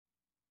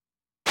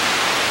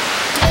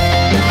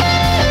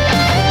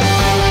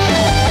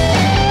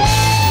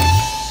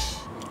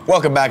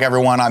Welcome back,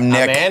 everyone. I'm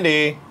Nick. I'm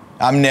Andy.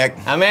 I'm Nick.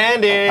 I'm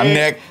Andy. I'm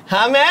Nick.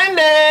 I'm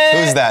Andy.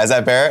 Who's that? Is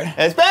that Barrett?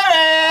 It's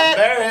Barrett.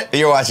 Barrett.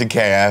 You're watching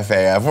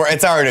KFAF.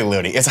 It's already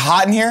loony. It's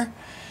hot in here.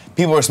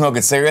 People are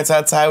smoking cigarettes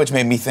outside, which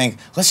made me think,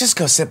 let's just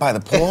go sit by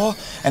the pool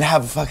and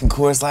have a fucking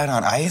Coors Light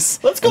on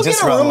ice. Let's go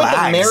get a room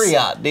at the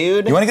Marriott,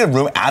 dude. You want to get a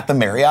room at the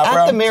Marriott,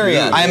 bro? At the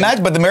Marriott. I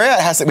imagine, but the Marriott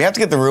we have to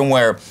get the room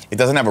where it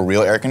doesn't have a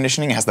real air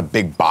conditioning. It has the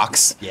big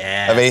box of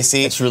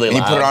AC. It's really loud.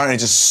 And you put it on and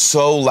it's just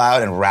so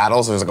loud and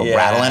rattles. There's like a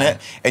rattle in it.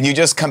 And you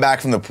just come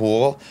back from the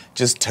pool,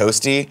 just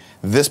toasty.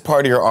 This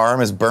part of your arm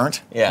is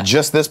burnt. Yeah.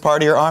 Just this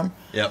part of your arm.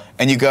 Yep.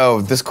 And you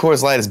go, this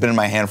Coors Light has been in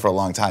my hand for a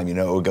long time. You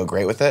know what would go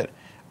great with it?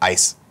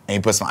 Ice. And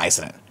you put some ice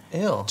in it.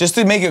 Ew. Just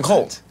to make it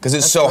cold, because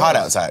it's so hot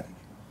outside.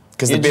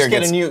 Because the beer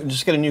gets.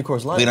 Just get a new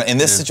Coors Light. You know, in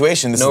this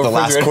situation, this No is the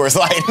last Coors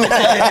Light.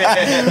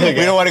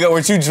 We don't want to go.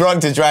 We're too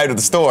drunk to drive to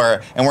the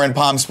store, and we're in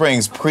Palm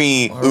Springs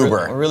pre-Uber.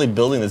 We're really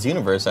building this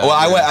universe.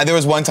 Well, there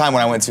was one time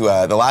when I went to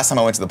the last time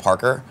I went to the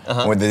Parker,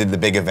 when they did the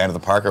big event at the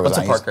Parker. What's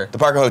the Parker? The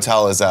Parker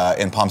Hotel is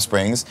in Palm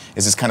Springs.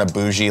 It's this kind of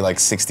bougie, like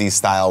 '60s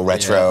style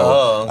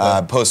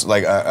retro post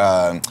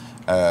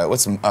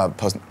what's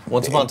post?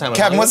 Once upon a time.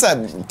 Kevin, what's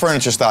that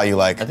furniture style you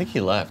like? I think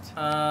he left.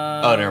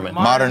 Oh, never mind.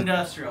 Modern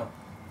industrial.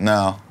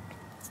 No.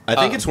 I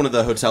think it's one of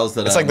the hotels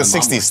that It's like the my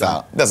mom '60s works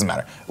style. Doesn't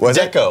matter. Was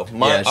Deco.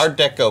 it? Art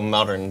Deco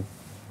modern.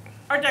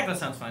 Art Deco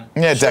sounds fine.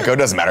 Yeah, Deco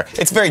doesn't matter.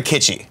 It's very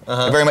kitschy.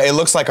 Very much, it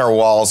looks like our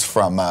walls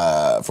from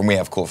We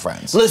Have Cool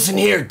Friends. Listen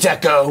here,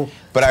 Deco.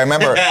 But I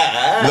remember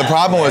the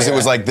problem was it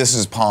was like this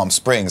is Palm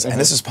Springs, and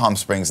this is Palm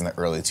Springs in the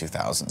early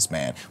 2000s,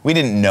 man. We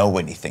didn't know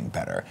anything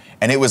better,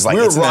 and it was like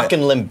we were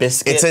rocking Limp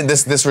Bizkit.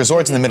 It's this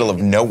resort's in the middle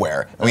of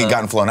nowhere, and we had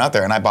gotten flown out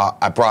there, and I brought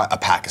a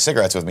pack of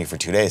cigarettes with me for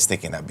 2 days,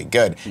 thinking that'd be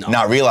good,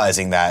 not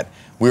realizing that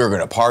we were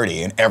going to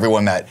party, and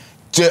everyone that.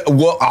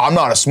 Well, I'm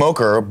not a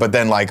smoker, but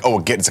then like,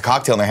 gets a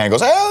cocktail in their hand,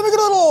 goes, hey, let me get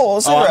a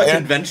little cigarette. I'm a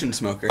convention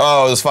smoker.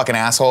 Oh, those fucking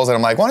assholes. And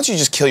I'm like, why don't you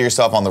just kill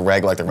yourself on the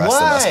reg like the rest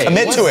of us?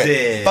 Commit to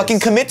it. Fucking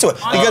commit to it.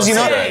 Because you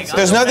know,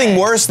 there's nothing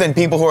worse than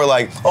people who are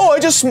like,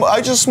 I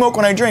just smoke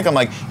when I drink. I'm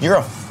like, you're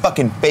a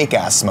fucking fake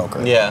ass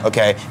smoker. Yeah.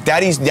 Okay.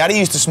 Daddy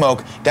used to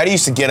smoke. Daddy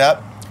used to get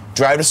up,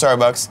 drive to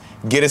Starbucks,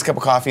 get his cup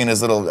of coffee and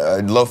his little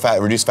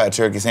low-fat, reduced-fat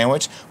turkey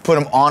sandwich, put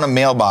him on a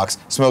mailbox,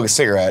 smoke a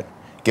cigarette,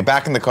 get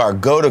back in the car,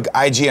 go to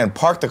IGN,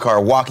 park the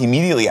car, walk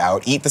immediately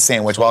out, eat the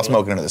sandwich while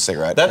smoking another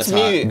cigarette. That's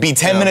me. Be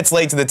 10 minutes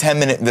late to the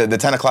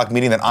 10 o'clock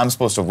meeting that I'm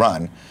supposed to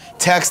run.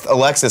 Text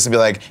Alexis and be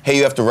like, hey,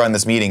 you have to run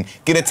this meeting.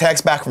 Get a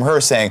text back from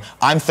her saying,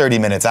 I'm 30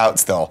 minutes out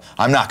still.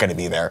 I'm not going to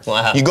be there.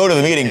 Wow. You go to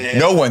the meeting,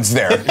 no one's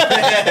there.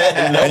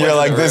 And you're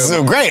like, this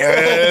is great.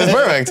 It's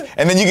perfect.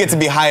 And then you get to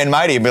be high and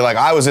mighty and be like,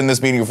 I was in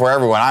this meeting before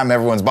everyone. I'm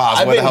everyone's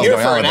boss. What the hell's going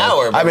on? I've been here for an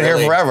hour. I've been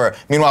here forever.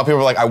 Meanwhile, people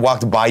are like, I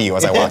walked by you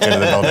as I walked into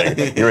the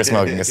building. You were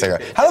smoking a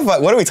cigarette. How the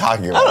fuck? What are we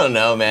talking about? I don't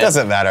know, man.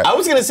 Doesn't matter. I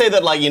was gonna say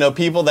that, like, you know,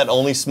 people that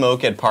only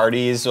smoke at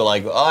parties or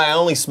like, I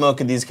only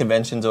smoke at these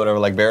conventions or whatever,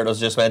 like Barrett was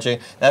just mentioning.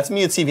 That's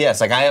me at CVS.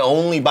 Like, I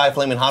only buy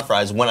Flamin' Hot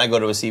Fries when I go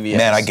to a CVS.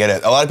 Man, I get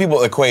it. A lot of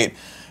people equate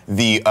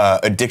the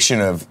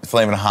addiction of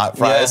Flamin' Hot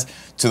Fries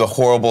to the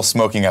horrible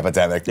smoking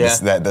epidemic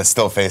that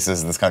still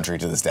faces this country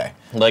to this day.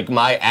 Like,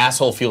 my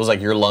asshole feels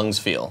like your lungs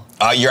feel.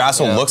 Your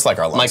asshole looks like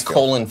our lungs My feel.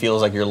 colon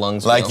feels like your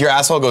lungs feel. Like, your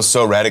asshole goes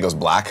so red, it goes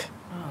black.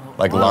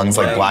 Like lungs,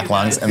 like black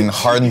lungs, and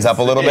hardens up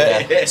a little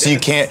bit. So you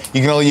can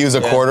only use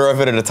a quarter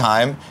of it at a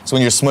time. So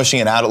when you're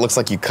smushing it out, it looks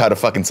like you cut a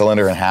fucking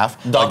cylinder in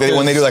half. Like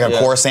when they do like a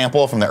core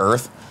sample from the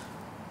Earth.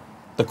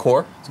 The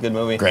Core? It's a good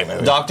movie. Great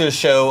movie. Doctors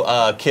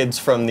show kids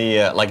from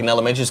the like in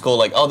elementary school,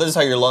 like, this is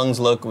how your lungs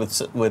look with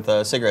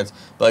cigarettes,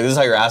 but like this is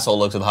how your asshole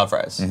looks with hot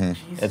fries.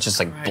 It's just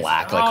like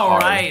black, like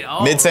hard. Right,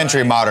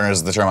 Mid-century modern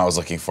is the term I was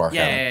looking for.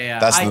 Yeah.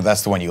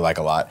 That's the one you like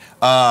a lot.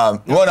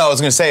 What I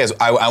was gonna say is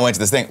I went to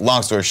this thing.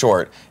 Long story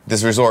short,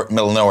 this resort,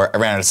 middle of nowhere. I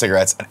ran out of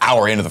cigarettes an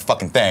hour into the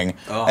fucking thing,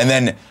 and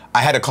then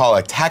I had to call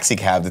a taxi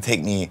cab to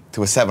take me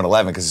to a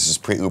 7-Eleven because this is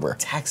pre-Uber.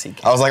 Taxi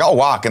cab. I was like, I'll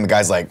walk, and the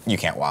guy's like, you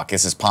can't walk.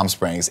 This is Palm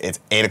Springs.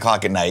 It's 8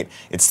 o'clock at night.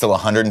 It's still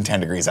 110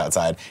 degrees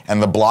outside,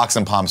 and the blocks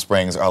in Palm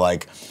Springs are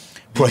like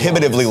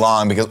prohibitively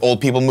long because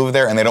old people move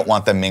there and they don't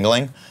want them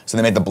mingling. So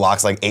they made the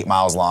blocks like 8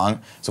 miles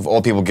long. So if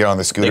old people get on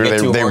their scooter,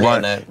 they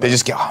run. They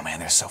just get, oh man,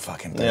 they're so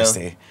fucking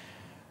thirsty. Yeah.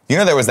 You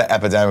know, there was that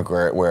epidemic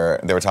where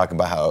they were talking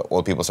about how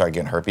old people started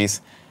getting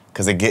herpes.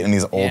 Because they get in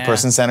these old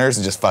person centers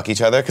and just fuck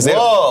each other. Because the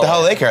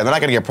hell they care? They're not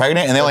going to get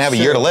pregnant and they only have a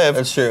year to live.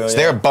 That's true. So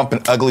they're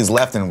bumping uglies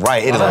left and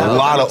right. It is a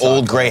lot of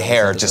old gray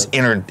hair just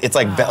it's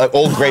like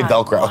old gray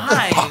Velcro.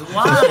 Why?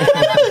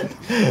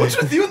 What's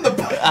with you in the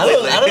I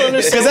don't understand.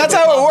 Because that's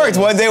how it worked.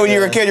 One day when you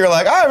were a kid, you were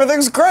like,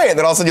 everything's great. And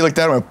then all of a sudden you look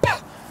down and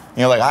went, and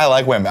you're like, I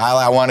like women.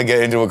 I want to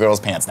get into a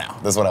girl's pants now.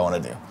 This is what I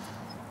want to do.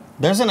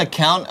 There's an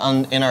account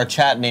in our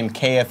chat named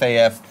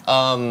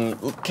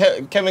KFAF.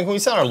 Kevin, can we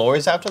send our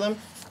lawyers after them?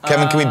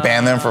 Kevin, can we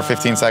ban them for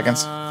 15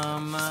 seconds?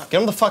 Get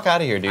them the fuck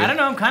out of here, dude. I don't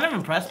know. I'm kind of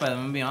impressed by them,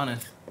 I'm gonna be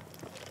honest.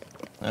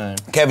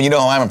 Kevin, you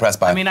know who I'm impressed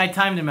by? I mean, I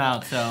timed him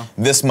out, so.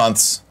 This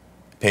month's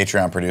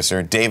Patreon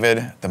producer,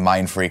 David, the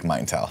Mind Freak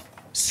Mindtel.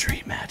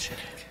 Street magic.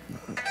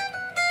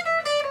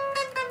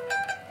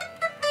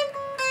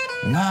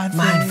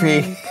 Mind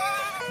Freak.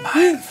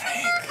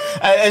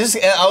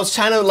 I was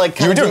trying to like.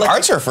 You were kinda do, doing like,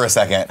 Archer for a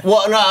second.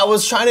 Well, no, I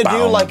was trying to do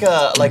Boom. like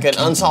an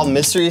unsolved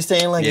mysteries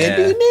thing, like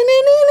Yeah.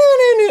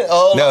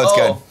 oh No, it's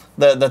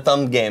good. The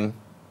thumb game,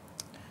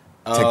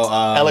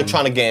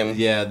 electronic game.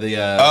 Yeah, the.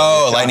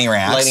 Oh, lightning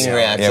reacts. Lightning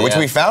reacts, Yeah, which yeah.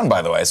 we found,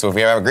 by the way. So if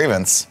you have a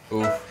grievance,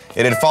 Oof.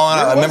 it had fallen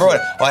out. Remember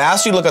what? Well, I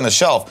asked you to look on the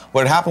shelf.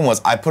 What had happened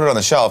was I put it on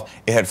the shelf.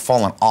 It had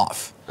fallen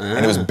off,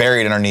 and it was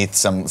buried underneath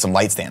some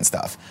light stand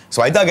stuff.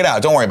 So I dug it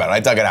out. Don't worry about it. I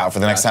dug it out for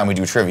the next time we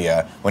do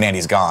trivia when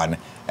Andy's gone,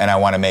 and I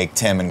want to make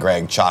Tim and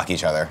Greg chalk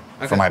each other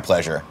for my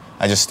pleasure.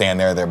 I just stand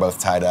there. They're both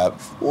tied up.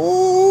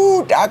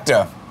 Ooh,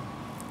 doctor.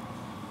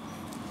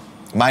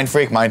 Mind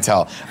freak, mind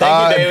tell.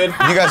 Thank you, David.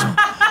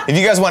 If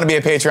you guys want to be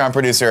a Patreon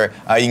producer,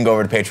 you can go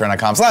over to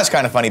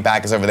patreon.com/kindoffunny.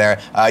 Back is over there.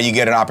 You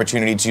get an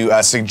opportunity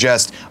to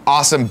suggest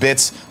awesome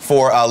bits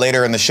for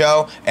later in the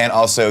show, and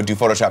also do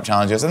Photoshop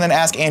challenges, and then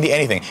ask Andy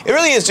anything. It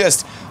really is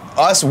just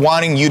us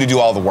wanting you to do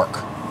all the work,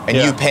 and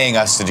you paying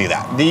us to do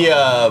that. The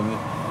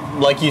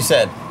like you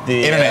said,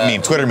 the Internet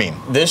meme, Twitter meme.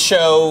 This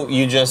show,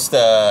 you just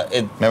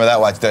Remember that?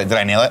 Watch. Did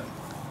I nail it?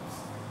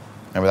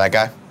 Remember that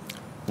guy?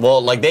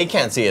 well, like they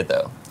can't see it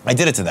though. I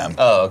did it to them.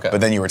 Oh, okay.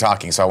 But then you were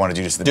talking, so I wanted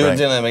to do just the Do it,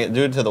 drink.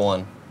 do it to the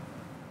one.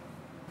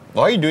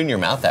 Why are you doing your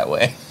mouth that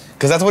way?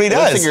 Because that's what he It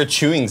looks does. like you're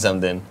chewing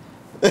something.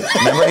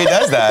 Remember, he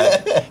does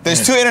that.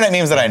 There's two internet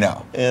memes that I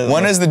know. Yeah,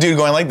 One is the dude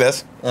going like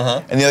this,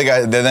 Uh-huh. and the other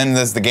guy, then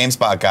there's the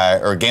GameSpot guy,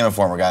 or Game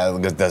Informer guy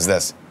that does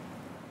this.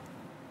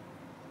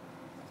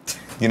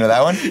 You know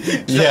that one?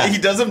 Yeah. He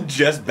does them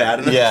just bad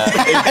enough. Yeah.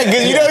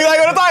 Because you know like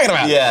what I'm talking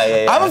about.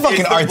 Yeah. I'm a fucking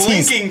It's the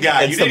artiste. blinking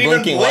guy. It's You the didn't even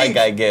blinking blink. white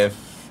guy gif.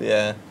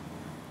 Yeah.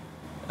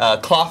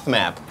 Cloth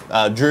map.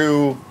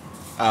 Drew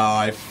Oh,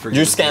 I forget.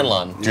 Drew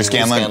Scanlon. Drew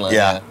Scanlon?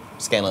 Yeah.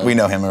 Scanlon. We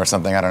know him or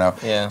something. I don't know.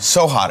 Yeah.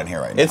 So hot in here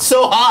right now. It's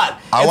so hot.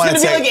 I It's wanna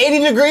gonna be take- like 80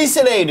 degrees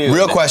today, dude.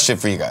 Real question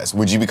for you guys.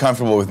 Would you be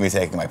comfortable with me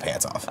taking my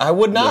pants off? I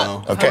would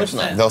not. No. Okay.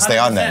 100%. They'll stay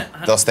on then.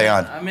 100%. They'll stay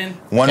on. I'm in.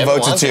 One Kevin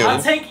vote to wants two. it.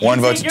 I'll take. One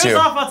you vote take to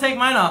yours two. off. I'll take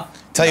mine off.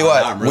 Tell you No,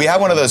 what, I'm really we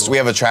have one of those. comfortable. We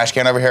have a trash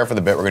can over here for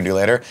the bit we're gonna do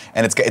later,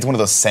 and it's one of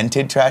those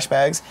scented trash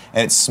bags,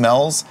 and it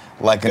smells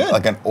like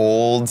an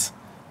old,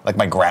 like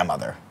my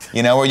grandmother.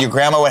 You know, where your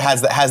grandma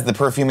has the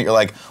perfume that you're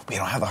like, we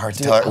don't have the heart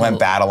to tell her it went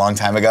bad a long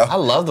time ago. I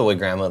love the way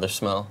grandmothers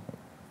smell.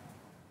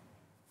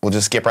 We'll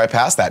just skip right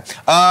past that.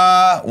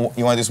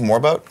 You want to do some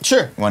WarBoat?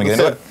 Sure. You want to get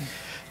Let's into do it?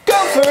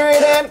 Go for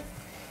it, Ed.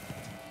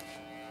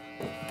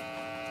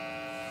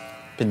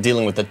 Been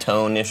dealing with the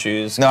tone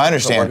issues. No, I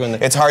understand. Working with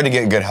the- It's hard to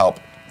get good help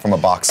from a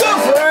box. Go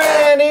for it,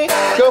 Andy.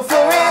 Go for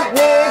it,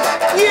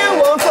 Nick. You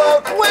won't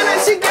float. When I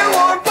sink your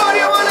WarBoat,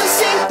 you wanna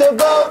sink the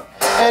boat,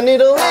 and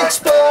it'll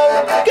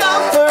explode.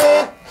 Go for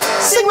it.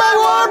 Sing my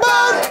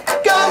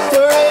WarBoat. Go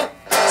for it.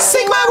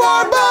 Sing my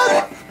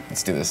WarBoat.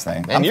 Let's do this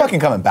thing. Man, I'm you're- fucking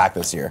coming back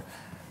this year.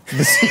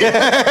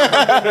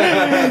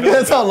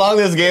 That's how long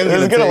this game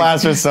is It's gonna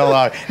last for so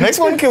long. Next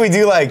one, can we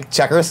do like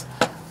checkers?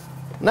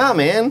 Nah,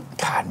 man.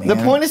 God, man. The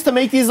point is to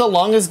make these the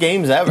longest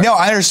games ever. No,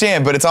 I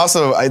understand, but it's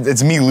also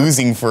it's me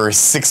losing for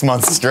 6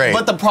 months straight.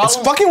 But the problem-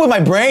 it's fucking with my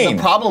brain.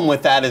 The problem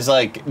with that is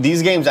like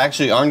these games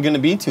actually aren't going to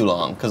be too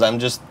long because I'm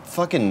just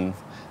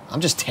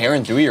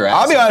tearing through your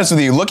ass. I'll be honest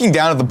with you. Looking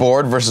down at the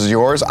board versus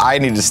yours, I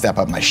need to step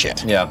up my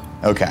shit. Yeah.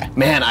 Okay.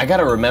 Man, I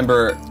gotta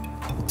remember.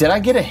 Did I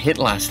get a hit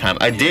last time?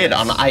 I did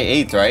on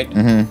I-8, right?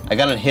 Mm-hmm. I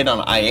got a hit on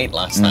I-8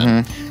 last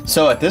time.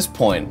 So at this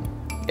point,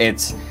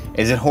 is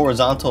it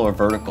horizontal or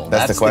vertical?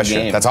 That's the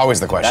question. game. That's always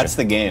the question. That's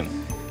the game.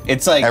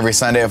 It's like Every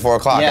Sunday at 4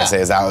 o'clock, I Yeah.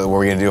 say, is that were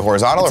we gonna do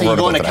horizontal so or you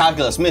vertical go into today?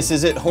 calculus, miss.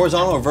 Is it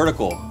horizontal or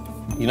vertical?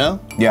 You know?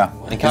 Yeah.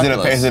 In Is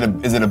calculus.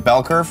 it a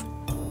bell curve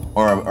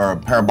or a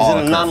Is parabolic it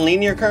a curve?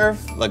 non-linear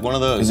curve? Like one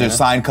of those? Is there you know?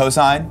 sine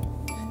cosine?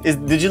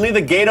 Did you leave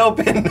the gate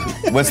open?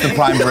 What's the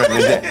prime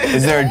derivative?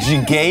 Is there a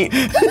G gate?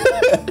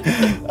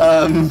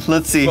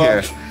 Let's see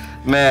here.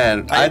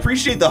 Man, I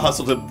appreciate the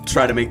hustle to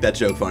try to make that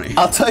joke funny.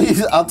 I'll tell you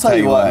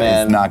what,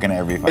 man. It's not gonna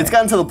ever be funny. It's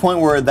gotten to the point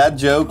where that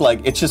joke,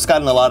 like, it's just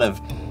gotten a lot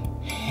of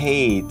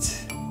hate.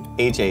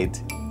 H8,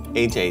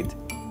 H8,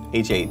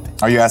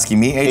 H8. Are you asking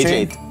me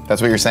H8? H8.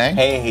 That's what you're saying?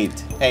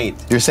 Hate,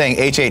 You're saying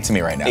H8 to me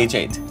right now.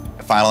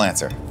 H8. Final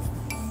answer.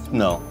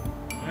 No.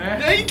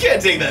 No, you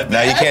can't take that No,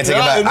 back. you can't take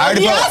No, it back.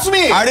 no, he asked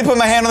me. I already put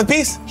my hand on the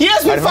piece. He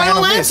asked me I already put my hand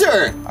final on the piece. answer.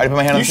 I already put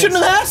my hand on You the shouldn't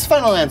piece. have asked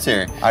final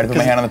answer. I already put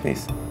my hand on the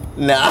piece.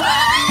 No.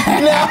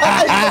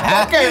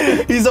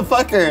 No, he's a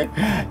fucker.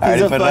 I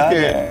He's already a put it out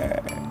fucker.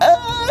 there.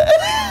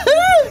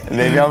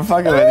 Maybe I'm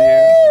fucking with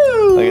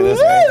you. Look at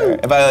this right here.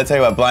 If I tell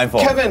you what,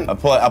 blindfold. Kevin. I'll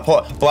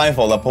pull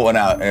blindfold. I'll pull one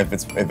out, and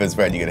if it's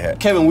red, you get a hit.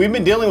 Kevin, we've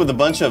been dealing with a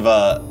bunch of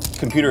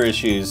computer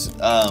issues.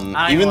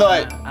 Even though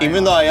I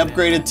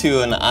upgraded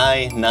to an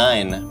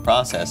i9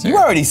 processor. You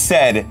already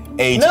said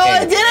H8. No,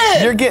 I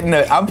didn't. You're getting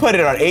a. I'm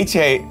putting it on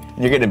H8.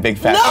 You're getting a big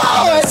fat. No,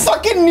 I miss.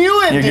 fucking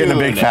knew it, You're dude. getting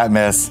a big fat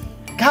miss.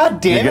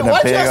 God damn You're it! getting a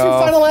Why'd you big ask me ol'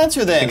 final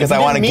answer then? Because If I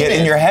you want to didn't get mean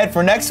in it? your head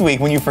for next week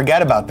when you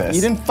forget about this.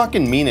 You didn't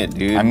fucking mean it,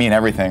 dude. I mean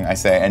everything I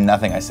say and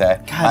nothing I say.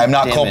 I'm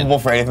not damn culpable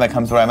for anything that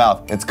comes to my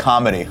mouth. It's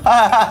comedy.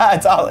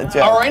 It's all a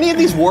joke. Are any of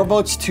these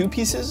WarBoats 2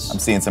 pieces? I'm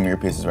seeing some of your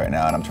pieces right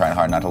now, and I'm trying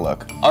hard not to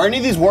look. Are any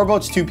of these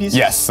WarBoats 2 pieces?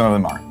 Yes, some of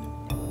them are.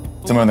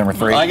 Some are number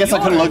 3. Oh, I guess I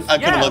could have looked. I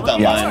could have looked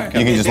on Yeah. mine.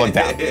 You can just look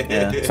down.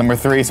 Yeah. Some are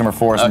 3, some are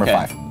 4, some are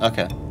 5.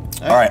 Okay.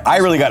 All right, I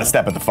really got to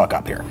step it the fuck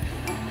up here.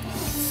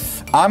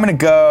 I'm gonna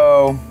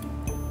go.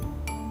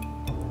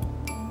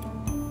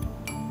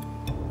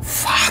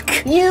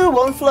 Fuck. You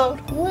won't float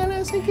when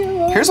I say you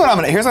won't. Here's what I'm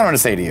gonna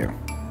say to you.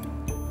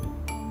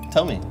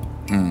 Tell me.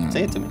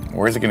 Say it to me.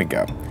 Where's it gonna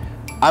go?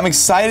 I'm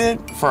excited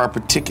for our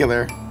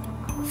particular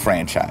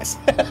franchise.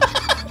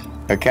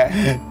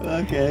 Okay.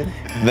 Okay.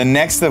 The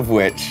next of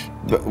which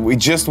we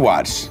just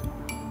watched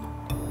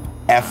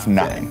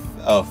F9.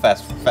 Oh,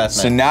 Fast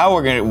So 9. now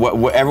we're gonna.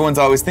 What everyone's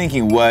always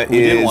thinking. What We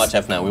is? didn't watch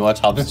F9. We watched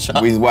Hobbs and Shaw.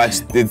 We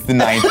watched. It's the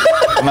 9th.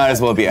 It might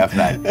as well be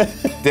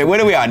F9. What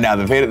are we on now?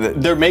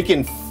 They're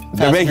making.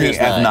 They're Fast making Furious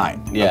 9.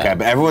 F9. Yeah. Okay,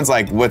 but everyone's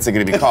like, what's it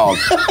gonna be called?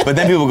 But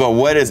then people go,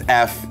 what is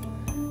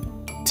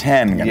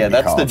F10 gonna be Yeah,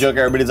 that's called? the joke.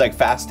 Everybody's like,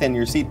 fasten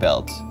your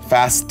seatbelts.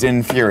 Fast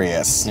and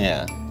Furious.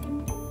 Yeah.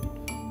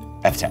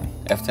 F10.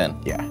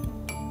 F10. Yeah.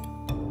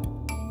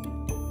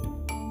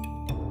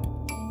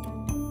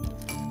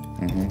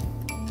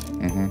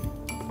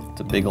 It's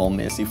a big old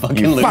miss. You fucking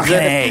You loser. fucking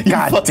A. You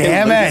God fucking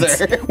damn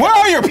loser. it. Where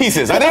are your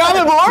pieces? Are they on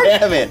the board?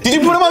 Damn it. Did you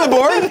put them on the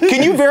board?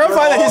 Can you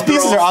verify that his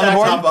pieces are on the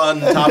board? On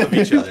top of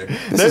each other.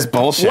 This is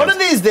bullshit. One of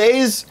these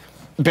days,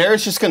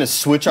 Barrett's just gonna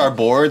switch our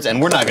boards,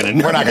 and we're not gonna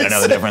know. We're not gonna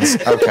know the difference.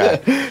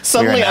 Okay.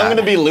 Suddenly, We're I'm not.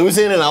 gonna be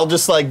losing, and I'll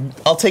just like,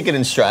 I'll take it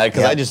in stride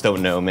because Yeah. I just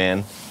don't know,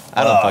 man.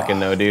 I don't fucking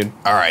know, dude.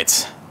 All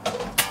right.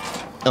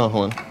 Oh,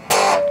 hold on.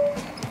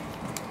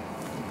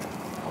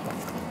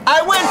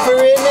 I went for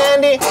it,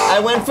 Andy. I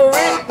went for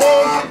it,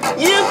 Nick.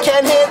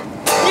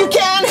 You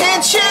can't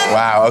hit shit.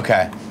 Wow.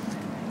 Okay.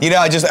 You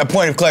know, just a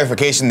point of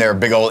clarification there,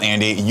 big old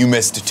Andy. You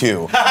missed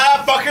 2.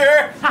 Ah,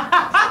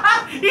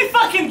 fucker! He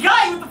fucking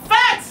got you with the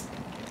facts!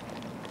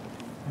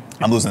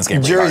 I'm losing this game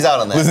pretty Jury's hard.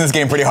 out on that. Losing this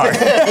game pretty hard.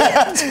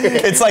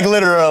 It's like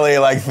literally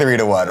like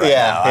 3-1 right Yeah,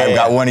 now. yeah, I've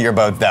got yeah. one of your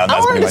boats down. I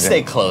That's wanted pretty to much stay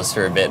it. close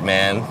for a bit,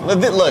 man.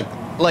 Look,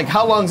 like,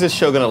 how long is this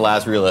show gonna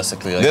last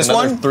realistically? Like This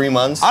another one? 3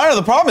 months? I don't know.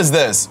 The problem is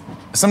this.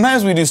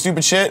 Sometimes we do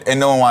stupid shit and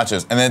no one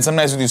watches. And then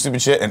sometimes we do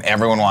stupid shit and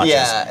everyone watches.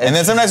 Yeah, And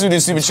then sometimes we do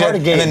stupid shit hard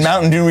and to then gauge.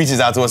 Mountain Dew reaches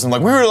out to us and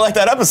like, we really like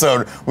that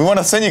episode. We want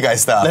to send you guys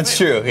stuff. That's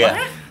true.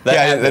 Yeah.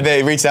 Yeah,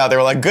 they reached out. They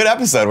were like, good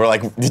episode. We're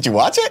like, did you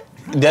watch it?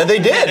 Yeah, they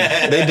did.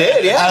 They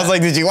did. Yeah. I was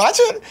like, did you watch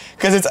it?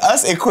 Because it's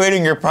us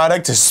equating your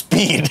product to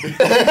speed. we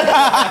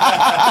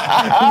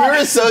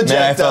were so jacked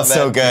Man, I felt up,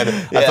 so man. good.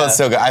 Yeah. I felt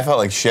so good. I felt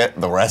like shit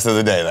the rest of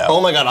the day, though.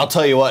 Oh my God, I'll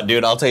tell you what,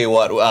 dude. I'll tell you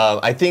what.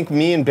 I think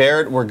me and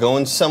Barrett were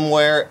going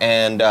somewhere,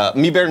 and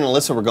me, Barrett, and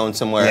Alyssa were going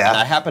somewhere, Yeah. and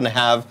I happen to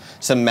have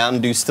some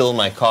Mountain Dew still in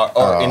my car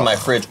or in my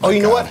fridge. Oh,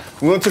 you know God.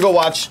 what? We went to go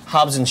watch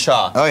Hobbs and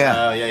Shaw. Oh,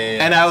 yeah. Oh,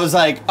 yeah. And I was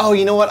like, oh,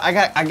 you know what? I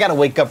got to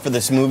wake up for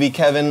this movie,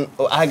 Kevin.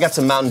 I got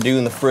some Mountain Dew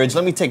in the fridge.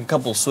 Let me take a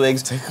couple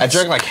swigs. I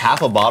drank like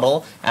half a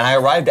bottle, and I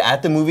arrived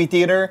at the movie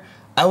theater.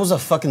 I was a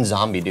fucking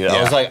zombie, dude. I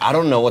Yeah. was like, I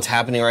don't know what's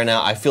happening right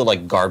now. I feel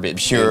like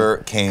garbage. Pure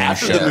dude. cane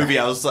After shit. the movie,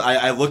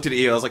 I looked at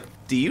you. I was like,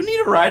 "Do you need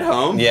a ride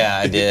home?" Yeah,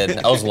 I did.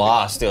 I was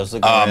lost. I was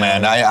looking Oh around.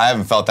 man, I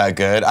haven't felt that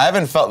good. I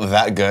haven't felt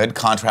that good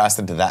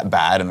contrasted to that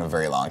bad in a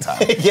very long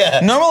time. Yeah.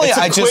 Normally It's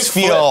a I just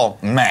quick feel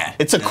meh.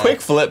 It's a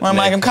quick flip. I'm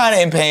like, Nick. I'm kind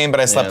of in pain, but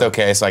I slept Yeah.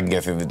 okay, so I can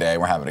get through the day.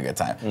 We're having a good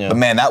time. Yeah. But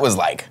man, that was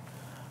like,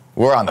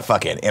 we're on the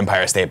fucking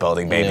Empire State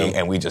Building, baby, Yeah.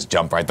 and we just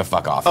jumped right the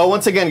fuck off. Oh,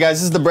 once again, guys,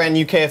 this is the brand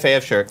new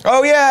KFAF shirt.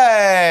 Oh,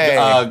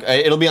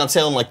 yay! It'll be on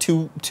sale in like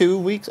two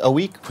weeks, a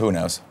week. Who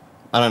knows?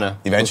 I don't know.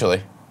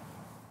 Eventually.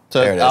 So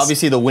There it is.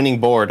 obviously the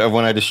winning board of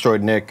when I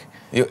destroyed Nick.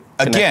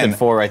 Again,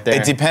 4 right there.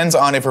 it depends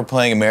on if we're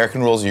playing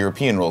American rules or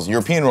European rules.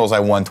 European rules,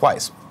 I won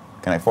twice.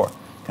 Connect 4.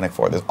 Connect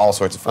 4. There's all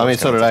sorts of. I mean,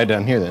 so did I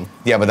down here then.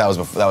 Yeah, but that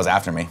was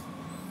after me.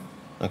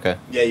 Okay.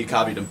 Yeah, you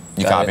copied him.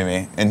 You Got copy it.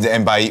 me,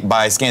 and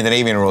by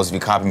Scandinavian rules, if you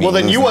copy me, Well,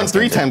 then lose you the won next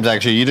 3 game, too. times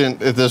actually. You didn't.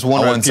 There's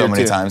one. I right won so here,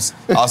 many too. times.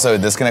 Also,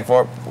 disconnect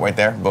 4 right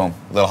there. Boom,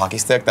 little hockey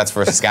stick. That's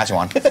for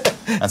Saskatchewan.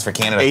 That's for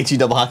Canada. HE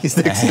double hockey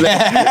sticks. All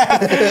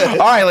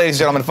right, ladies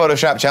and gentlemen,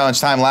 Photoshop challenge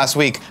time. Last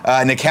week,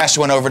 Nikesh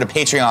went over to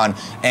Patreon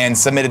and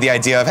submitted the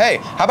idea of, hey,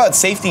 how about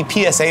safety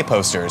PSA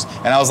posters?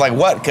 And I was like,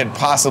 what could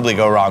possibly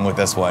go wrong with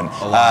this one?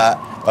 A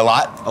lot. A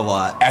lot? A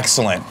lot.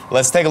 Excellent.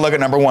 Let's take a look at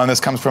number 1. This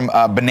comes from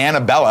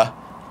Banana Bella.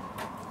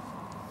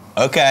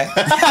 Okay.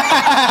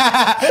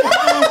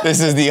 This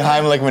is the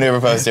Heimlich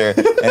maneuver poster,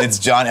 and it's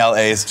John L.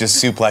 Ace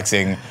just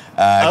suplexing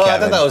Oh, I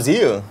Kevin. thought that was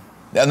you.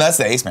 And that's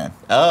the Ace Man.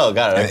 Oh,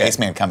 got it. And Okay. Ace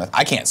Man cometh.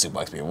 I can't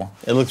suplex people.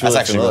 It looks That's really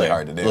actually familiar. really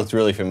hard to do. It looks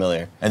really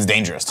familiar. And it's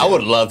dangerous too. I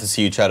would love to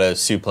see you try to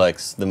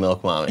suplex the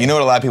Milk Mommy. You know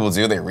what a lot of people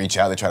do? They reach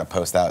out, they try to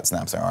post out, it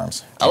snaps their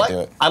arms. Can't do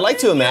it. I'd like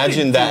to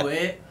imagine that. Do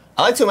it.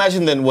 I like to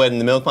imagine that when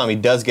the Milk Mommy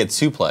does get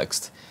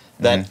suplexed,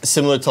 that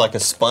similar to like a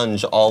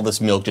sponge, all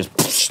this milk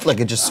just like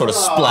it just sort of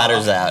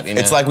splatters out. You know?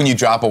 It's like when you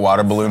drop a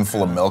water balloon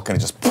full of milk and it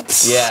just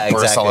Yeah,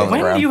 bursts exactly. all over the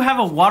When ground. do you have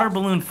a water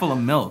balloon full of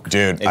milk?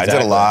 Dude, I did a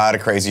Exactly. lot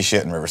of crazy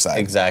shit in Riverside.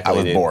 Exactly, I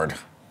was dude. bored.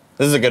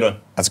 This is a good one.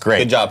 That's great.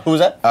 Good job. Who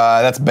was that?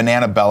 That's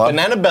Banana Bella.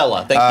 Banana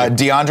Bella.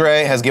 Thank you.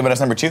 DeAndre has given us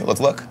number 2.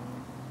 Let's look.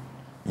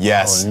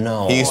 Yes. Oh,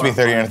 no. He used to be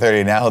 30 under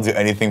 30. Now he'll do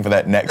anything for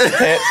that next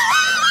hit.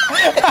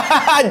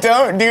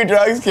 Don't do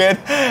drugs, kid.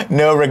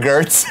 No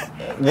regrets.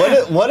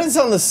 What is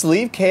on the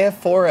sleeve?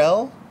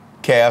 KF4L?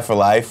 KF for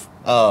life.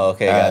 Oh,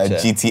 okay, gotcha.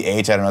 GTH,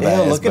 I don't know what that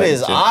Ew, is. look at but his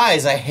just-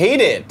 eyes. I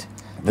hate it.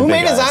 Who big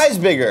made his eyes. eyes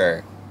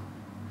bigger?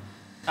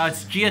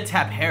 It's Gia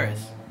Tap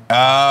Harris. Oh,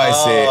 I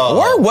see. Oh.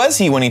 Where was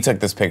he when he took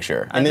this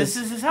picture? And This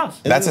is his house.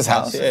 That's his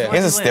house? Yeah. He has a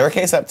Where's he live?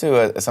 staircase up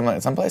to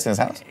someplace in his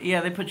house?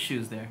 Yeah, they put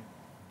shoes there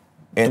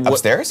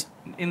Upstairs?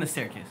 in the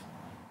staircase.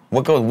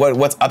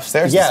 What's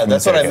upstairs? Yeah,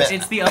 that's what I Staircase?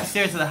 meant. It's the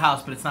upstairs of the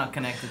house, but it's not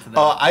connected to the.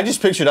 Oh, I just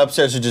pictured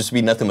upstairs to just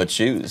be nothing but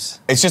shoes.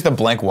 It's just a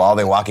blank wall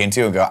they walk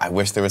into and go, I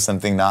wish there was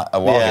something not a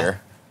wall Yeah.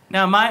 here.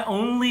 Now, my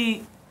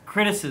only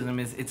criticism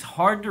is it's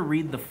hard to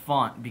read the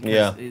font because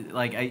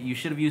Yeah. you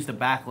should have used a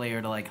back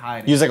layer to like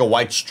hide it. Use like a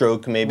white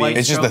stroke, maybe. White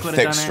It's just a stroke would've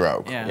thick done it.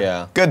 stroke.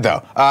 Yeah. Good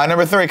though.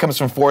 Number 3 comes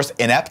from Forrest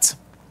Inept.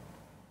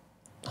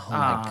 Oh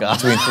my god.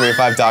 Between 3 or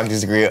 5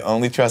 doctors agree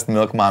only trust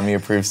Milk Mommy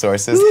approved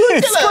sources. Look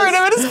It's at squirting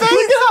him in his us. face.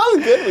 Look at how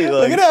good we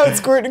look. Look at how it's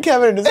squirting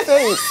Kevin in his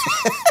face.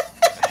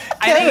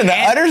 I think, Kevin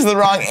utters the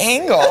wrong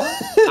angle.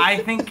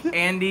 I think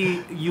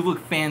Andy, you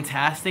look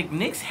fantastic.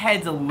 Nick's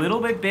head's a little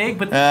bit big,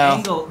 but the Yeah.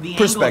 angle is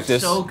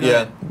Perspectives, so good.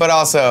 yeah. But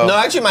also, No,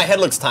 actually, my head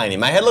looks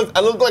tiny. I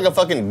look like a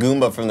fucking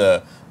Goomba from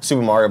the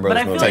Super Mario Bros. But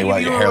I feel movie. Tell you like what,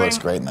 if your you hair were looks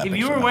wearing- great in that If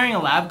you picture. were wearing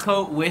a lab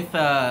coat with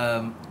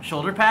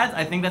shoulder pads,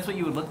 I think that's what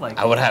you would look like.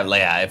 I would have,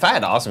 like, if I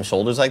had awesome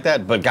shoulders like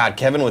that. But God,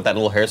 Kevin with that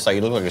little hairstyle,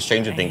 you look like a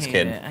Stranger I Things hate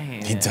kid. it, I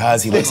hate He it.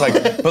 does. He looks like,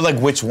 but like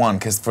which one?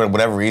 Because for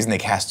whatever reason, they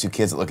cast 2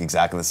 kids that look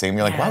exactly the same.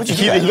 You're like, why would you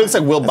do He, that? he looks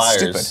like Will That's Byers.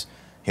 stupid.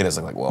 He does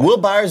look like Will. Will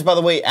Byers, by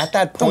the way, at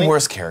that the point,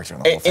 worst character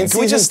in the whole thing. Can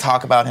we season- just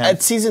talk about him?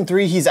 At season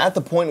 3, he's at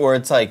the point where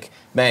it's like,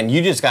 man,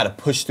 you just got to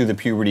push through the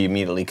puberty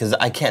immediately because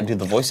I can't do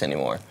the voice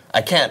anymore.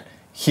 I can't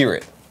hear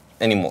it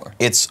anymore.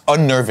 It's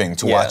unnerving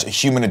to Yeah. watch a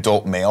human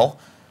adult male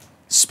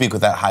speak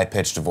with that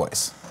high-pitched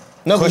voice.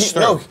 No, Push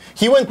no, through.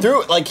 he went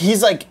through, like,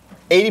 he's like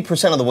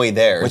 80% of the way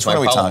there. Which is my one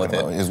are we problem talking with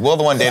about? it. Is Will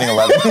the one dating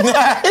 11?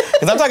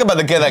 Because I'm talking about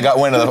the kid that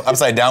went into the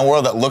upside down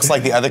world that looks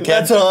like the other kid.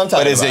 That's what I'm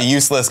talking But is a about.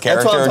 useless That's what I'm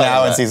character talking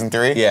now in about. season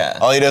 3. Yeah.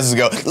 All he does is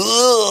go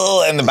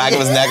 "Ugh," in the back of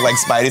his neck like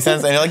Spidey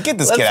sense, and you're like, get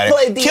this Let's kid out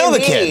play of here. Kill the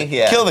D&D. kid.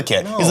 Yeah. Kill the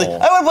kid. He's like, No.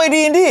 I want to play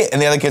D&D. And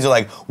the other kids are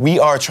like, we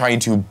are trying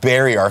to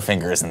bury our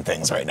fingers in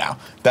things right now.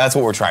 That's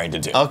what we're trying to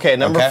do. Okay,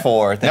 number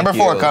 4. Thank Number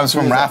 4 you. comes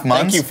from Raph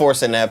Munz. Thank you,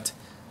 Force Inept.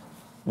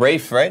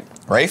 Rafe, right?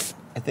 Rafe?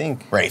 I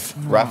think. Rafe.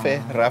 Rafe?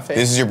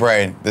 This is your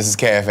brain. This is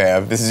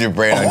KFAM. This is your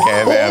brain on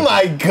KFAM. Oh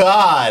my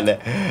god!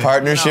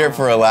 Partnership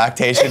for a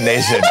Lactation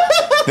Nation.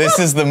 This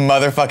is the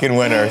motherfucking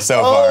winner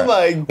so Oh far.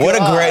 my What a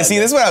God. great. See,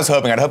 this is what I was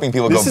hoping. I'm hoping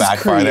people This go is back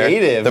farther.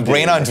 creative, The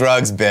brain dude. on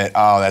drugs bit.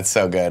 Oh, that's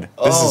so good.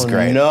 This is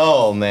great.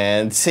 No,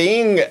 man.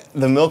 Seeing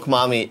the Milk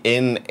Mommy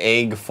in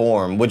egg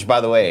form, which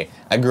by the way,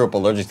 I grew up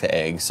allergic to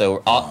eggs,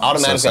 so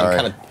automatically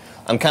sorry.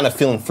 I'm kind of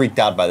feeling freaked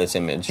out by this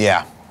image.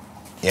 Yeah.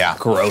 Yeah.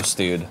 Gross,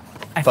 dude.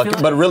 I feel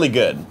like But really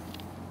good.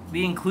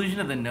 the inclusion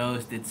of the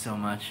nose did so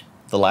much.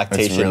 The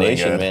Lactation really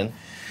Nation, good. man.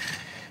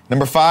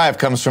 Number 5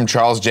 comes from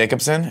Charles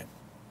Jacobson,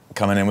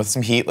 coming in with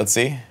some heat. Let's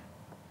see.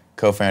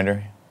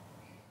 Co-founder.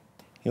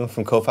 He went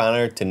from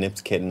co-founder to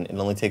Nip's kitten. It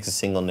only takes a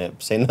single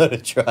nip. Say no to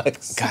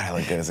drugs. God, I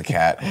look good as a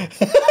cat.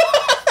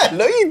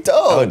 No, you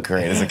don't. I look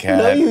great as a cat.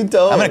 No, you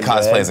don't, I'm gonna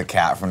cosplay man. as a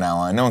cat from now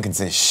on. No one can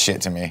say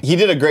shit to me. He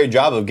did a great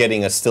job of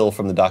getting a still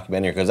from the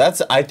documentary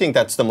because I think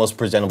that's the most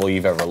presentable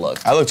you've ever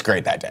looked. I looked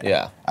great that day.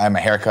 Yeah. I had my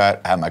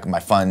haircut. I had my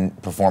fun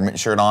performance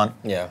shirt on.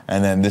 Yeah.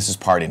 And then this is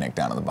Party Nick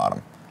down at the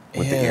bottom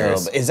with the Ew,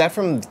 ears. Is that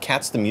from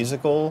Cats the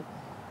Musical?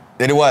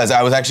 It was.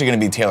 I was actually going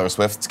to be Taylor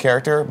Swift's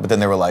character, but then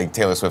they were like,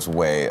 Taylor Swift's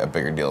way a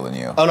bigger deal than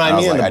you. Oh no, I And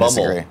mean was in the like, I bubble.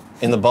 disagree.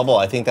 In the bubble,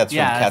 I think that's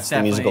Yeah, from Cats that's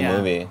the Musical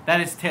definitely, yeah. movie. That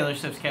is Taylor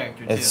Swift's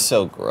character too. It's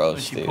so when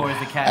gross, she dude. pours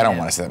the cat. I don't in.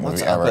 want to see that movie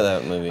What's up ever. with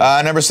that movie?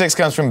 Number 6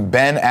 comes from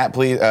Ben at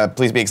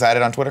Please Be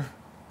Excited on Twitter.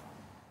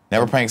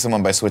 Never prank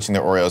someone by switching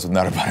their Oreos with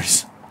Nutter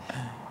Butters.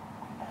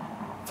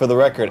 For the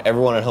record,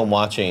 everyone at home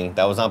watching,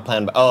 that was not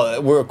planned by.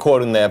 Oh, we're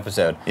quoting the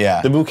episode.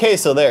 Yeah. The bouquet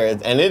is still there,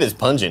 and it is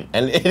pungent,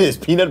 and it is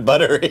peanut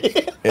buttery.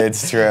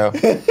 It's true.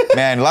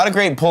 Man, a lot of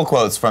great pull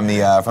quotes from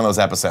those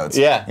episodes.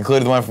 Yeah.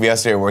 Including the one from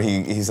yesterday where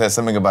he says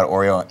something about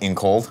Oreo in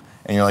cold,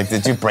 and you're like,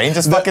 did your brain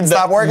just fucking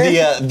stop working?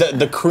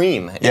 The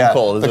cream Yeah, in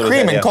cold. is the what it cream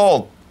said, and yeah.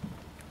 cold.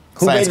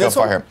 Who Science made go this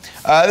far one?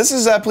 here. This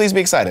is Please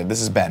Be Excited.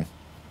 This is Ben.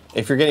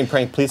 If you're getting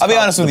pranked, please I'll be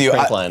call honest the with you.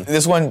 prank line.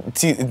 This one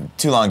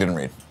too long didn't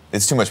read.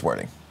 It's too much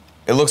wording.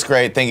 It looks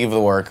great. Thank you for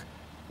the work.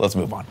 Let's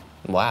move on.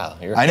 Wow.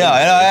 I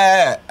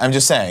know. I'm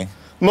just saying.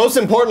 Most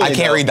importantly, I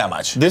can't though, read that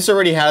much. This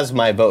already has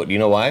my vote. You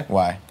know why?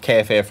 Why?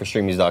 KFAF for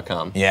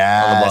streamies.com.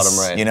 Yeah. On the bottom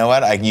right. You know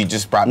what? You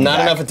just brought me Not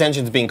back. enough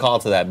attention is being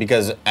called to that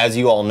because, as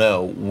you all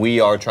know,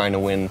 we are trying to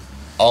win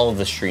all of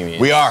the streamies.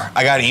 We are.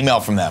 I got an email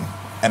from them,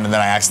 and then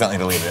I accidentally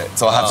deleted it.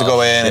 So I'll have to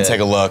go in and shit.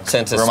 take a look.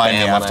 Sent to Remind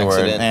me spam on afterward.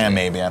 accident.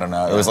 Maybe. I don't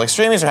know. It was like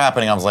streamings are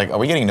happening. I was like, are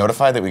we getting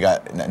notified that we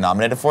got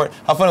nominated for it?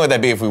 How funny would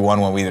that be if we won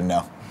one we didn't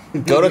know?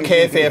 Go to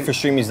KFAF for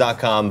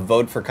streamies.com.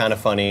 Vote for Kinda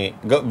Funny.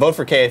 Vote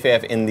for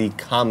KFAF in the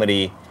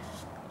comedy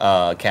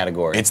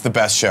category. It's the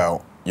best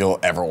show you'll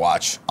ever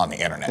watch on the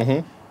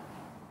internet.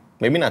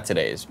 Maybe not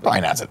today's. But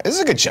Probably not today. This is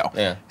a good show.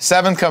 Yeah.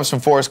 7th comes from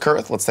Forrest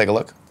Kurth. Let's take a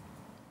look.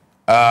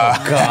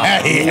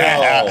 God,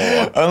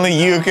 Yeah. no. Only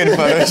you can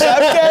Photoshop,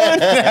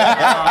 Kevin. Oh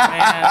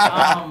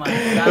man. Oh my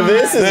god.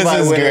 This is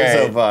my winner great.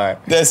 so far.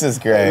 This is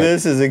great.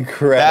 This is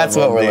incredible. That's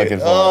what we're dude. looking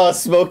for. Oh,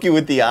 Smokey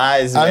with the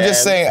eyes. I'm man.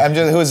 just saying.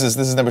 Who is this?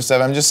 This is number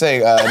 7. I'm just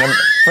saying.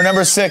 For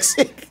number 6,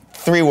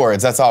 3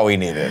 words. That's all we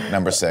needed.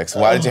 Number 6.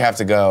 Why did you have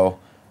to go?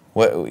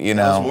 What you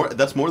know?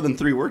 That's more than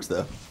 3 words,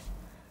 though.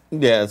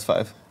 Yeah, it's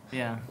 5.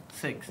 Yeah.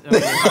 6.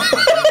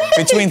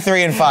 Between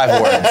 3 and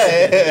 5 words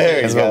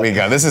is what we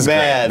got. This is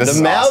Man, great. This the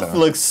is mouth awesome.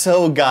 looks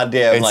so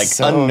goddamn It's like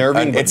so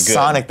unnerving, but it's good.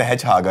 Sonic the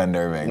Hedgehog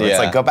unnerving. It's Yeah.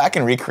 like go back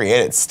and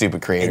recreate it,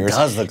 stupid creators. It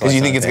does look because like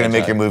you think Sonic it's the gonna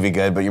make your Hedgehog. movie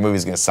good, but your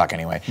movie's gonna suck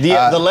anyway.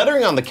 The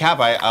lettering on the cap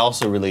I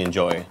also really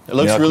enjoy. It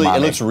looks look really, mommy.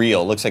 it looks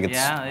real. It looks like it's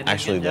Yeah, they did a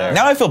actually good job. there.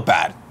 Now I feel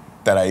bad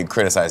that I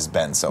criticized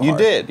Ben so You hard.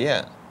 did,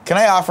 yeah. Can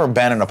I offer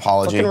Ben an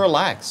apology? Fucking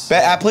relax.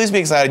 Ben, please be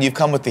excited. You've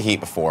come with the heat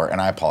before, and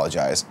I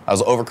apologize. I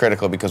was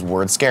overcritical because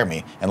words scare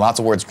me, and lots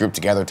of words grouped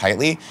together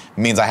tightly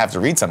means I have to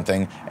read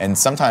something, and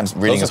sometimes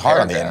reading Those is are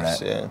hard on the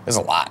paragraphs, internet. yeah. There's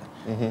a lot.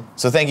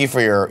 So thank you for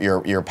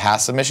your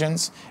past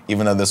submissions,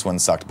 even though this one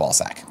sucked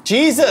ballsack.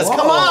 Jesus,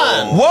 come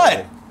on!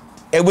 What?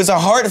 It was a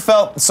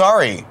heartfelt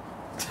sorry.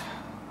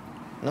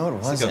 No, it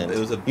wasn't. it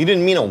was a- You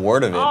didn't mean a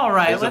word of it. All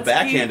right, There's a let's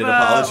backhanded keep,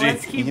 apology.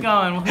 Let's keep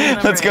going.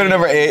 Who's Let's go to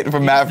number 8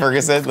 from Matt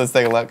Ferguson. Let's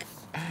take a look.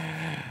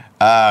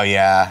 Oh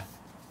yeah,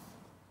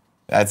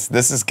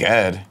 this is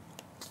good.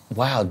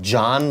 Wow,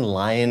 John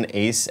Lyon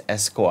Ace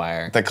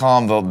Esquire. They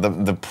call him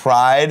the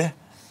pride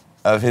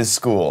of his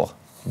school,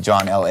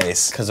 John L.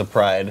 Ace. Because of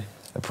pride.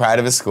 The pride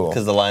of his school.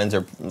 Because the Lions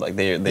are like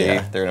they're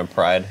in a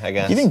pride, I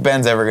guess. You think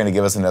Ben's ever going to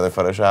give us another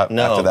Photoshop?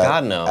 No, after that?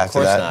 God no. Of After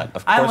course that? not.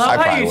 Of I course love I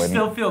how probably you wouldn't.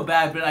 still feel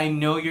bad, but I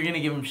know you're gonna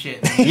give him shit.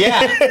 Yeah,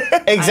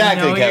 I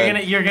exactly, know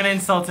Kevin. you're gonna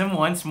insult him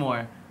once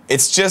more.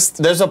 It's just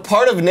There's a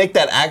part of Nick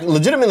that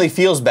legitimately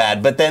feels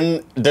bad, but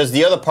then there's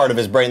the other part of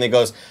his brain that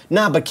goes,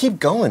 nah, but keep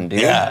going,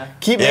 dude. yeah,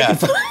 Keep yeah. making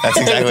fun. That's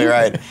exactly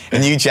right.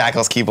 And you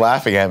jackals keep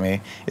laughing at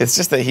me. It's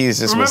just that he's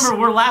just Remember,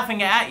 we're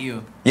laughing at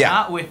you, Yeah.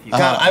 not with you.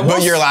 God, I will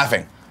but you're s-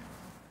 laughing.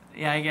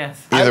 Yeah, I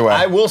guess. Either way.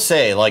 I will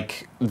say,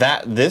 like,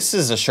 this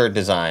is a shirt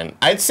design.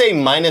 I'd say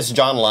minus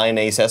John Lyon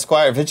Ace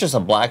Esquire, if it's just a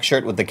black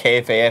shirt with the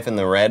KFAF in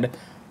the red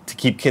to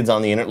keep kids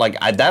on the internet, like,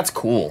 that's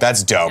cool.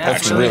 That's dope, Yeah,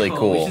 That's actually. really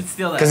cool. We should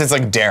steal that. Because it's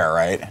like Dare,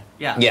 right?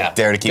 yeah. yeah.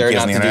 Dare to keep Dare kids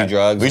not on the to internet. do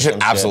drugs We or should some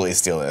shit. absolutely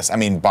steal this. I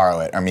mean, borrow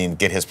it. I mean,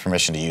 get his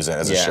permission to use it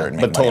as a Yeah, shirt.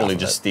 And but make money totally off of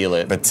just it. steal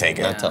it. But take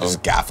it. Not tell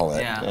Just them. gaffle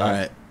it. Yeah. All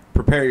right.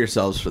 Prepare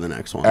yourselves for the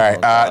next one. All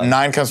right.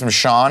 9 comes from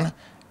Sean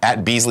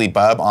at Beasley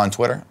Bub on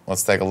Twitter.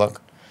 Let's take a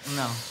look.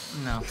 No.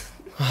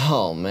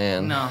 Oh,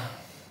 man. No.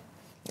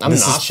 I'm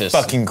This nauseous. is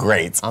fucking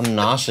great. I'm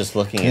nauseous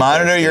looking at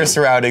Monitor this, your dude.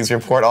 surroundings.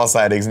 Report all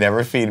sightings.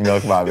 Never feed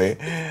milk mommy.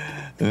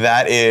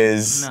 That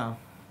is No.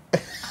 I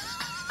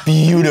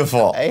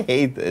beautiful.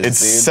 hate this, It's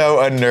dude. so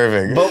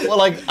unnerving. But, well,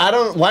 like,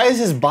 why is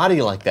his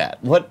body like that?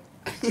 What?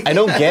 I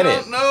don't get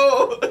it.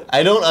 No.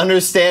 I don't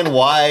understand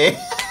why.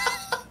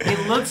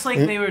 It looks like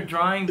they were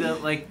drawing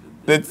the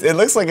it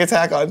looks like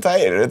Attack on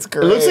Titan. It's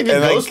great. It looks like a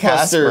And, Ghostbusters,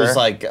 Casper.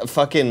 like,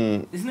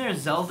 fucking... Isn't there a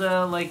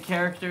Zelda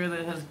character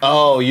that has?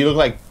 Oh, you look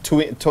like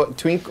Twinkle...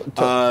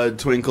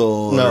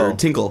 Twinkle. No. Or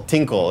Tinkle.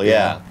 Tinkle,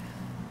 yeah.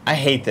 I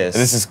hate this.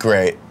 This is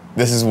great.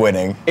 This is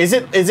winning. Is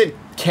it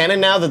canon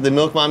now that the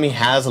Milk Mommy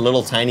has a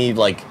little tiny,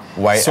 like,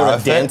 White sort of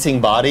outfit?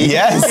 dancing body?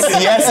 Yes,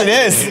 yes, it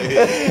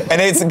is.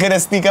 And it's gonna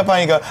sneak up on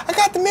you and go, I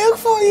got the milk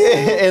for you.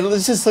 It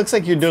just looks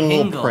like you're doing a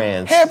little Tingle.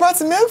 prance. Hey, I brought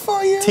some milk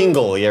for you.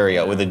 Tingle,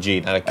 area with a G,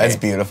 not a K. That's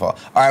beautiful. All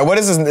right, what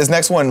is this? This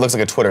next one looks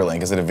like a Twitter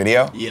link. Is it a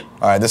video? Yep.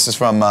 All right, this is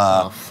from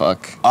Oh,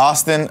 fuck.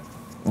 Austin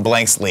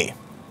Blanks Lee.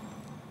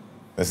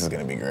 This is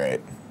gonna be great.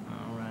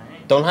 All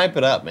right. Don't hype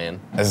it up, man.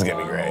 This is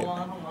gonna be great. Hold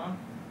on.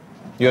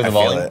 You have the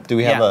I feel volume? it. Do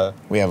we have Yeah. a...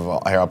 We have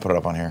here. I'll put it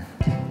up on here.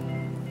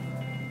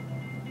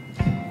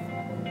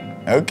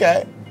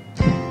 Okay,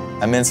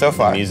 I'm in so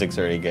far. Music's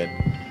already good.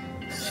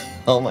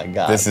 Oh my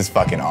god. This is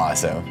fucking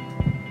awesome.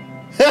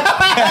 Joey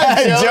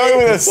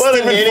with a what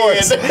an stupid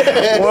voice.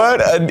 idiot.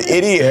 What an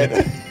idiot.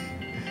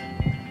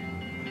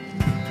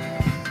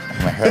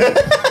 My head.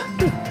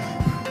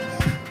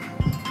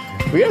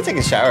 We gotta take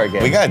a shower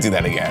again. We gotta do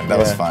that again. That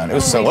was Yeah. fun. It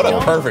was so What a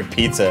cool. perfect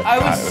pizza. I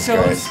God, was it was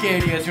so great.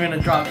 scared you guys were gonna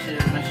drop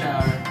shit in the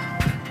shower.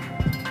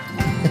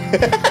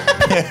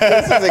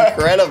 This is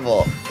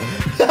incredible.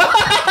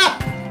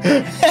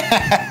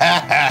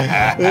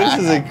 This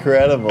is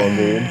incredible,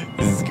 dude.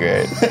 This is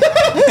great.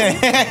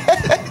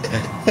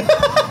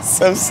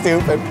 So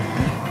stupid.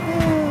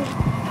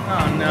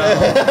 Oh no.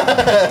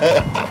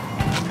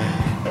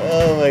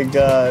 Oh my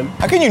god.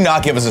 How can you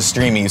not give us a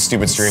streamy, you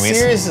stupid streamies?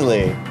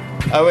 Seriously.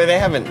 Oh wait, they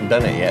haven't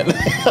done it yet.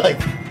 Like,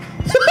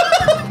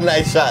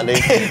 nice shot, dude.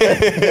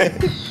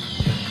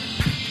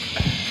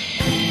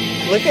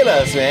 Look at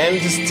us, man.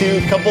 Just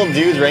couple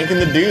dudes ranking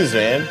the dudes,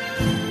 man.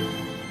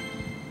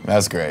 That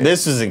was great.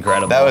 This is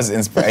incredible. That was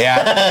inspiring.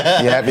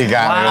 Yeah. Yep, you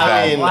got me with Wow,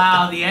 that.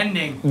 wow, the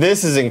ending.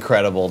 This is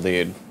incredible,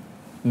 dude.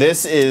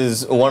 This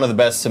is one of the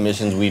best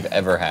submissions we've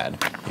ever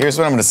had. Here's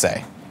what I'm gonna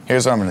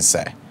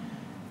say.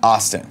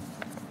 Austin,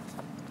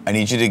 I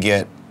need you to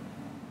get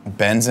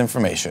Ben's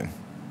information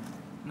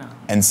No.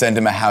 and send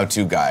him a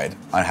how-to guide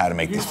on how to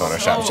make these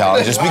Photoshop so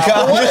challenges. wrong.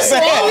 Because I'm just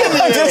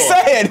saying. I'm just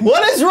saying.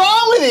 What is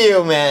wrong with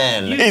you,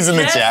 man? He's in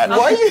the Yes, chat.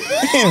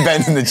 I'm-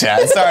 Ben's in the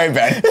chat. Sorry,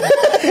 Ben.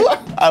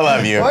 I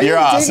love you. Why are You're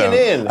you awesome.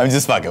 digging in? I'm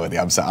just fucking with you.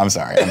 I'm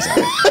sorry.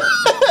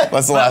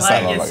 That's the last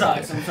time I'm It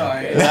fucking. sucks. I'm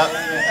sorry. No,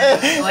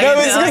 it's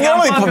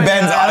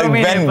because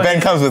normally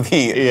Ben comes with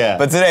heat. Yeah.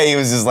 But today he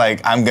was just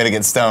like, I'm gonna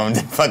get stoned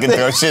and fucking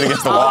throw shit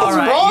against the wall. What's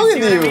wrong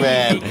with you,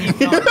 man?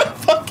 You're a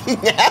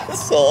fucking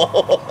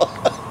asshole.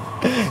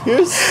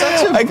 You're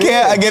such a I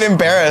can't. I get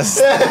embarrassed,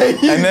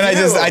 and then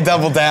I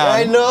double down.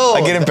 I know.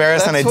 I get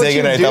embarrassed and I That's what take it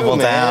you and I do, double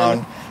man.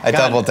 down. I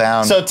double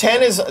down. So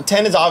 10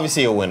 is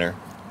obviously a winner.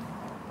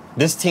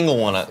 This tingle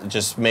one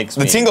just makes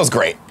the me... tingle's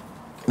great.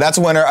 That's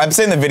a winner. I'm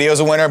saying the video's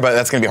a winner, but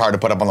that's gonna be hard to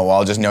put up on the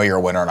wall. Just know you're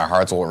a winner in our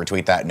hearts. We'll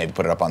retweet that and maybe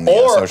put it up on the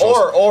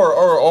socials.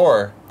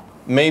 Or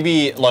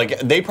maybe like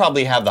they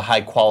probably have the high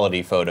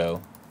quality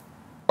photo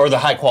or the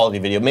high quality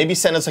video. Maybe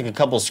send us like a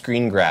couple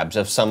screen grabs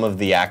of some of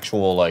the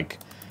actual like,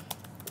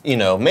 you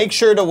know, make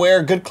sure to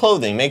wear good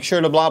clothing, make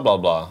sure to blah blah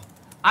blah.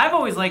 I've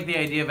always liked the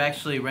idea of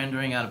actually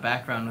rendering out a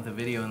background with a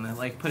video and then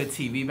like put a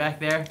TV back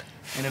there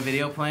and a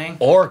video playing.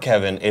 Or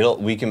Kevin,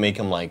 we can make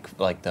them like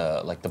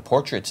the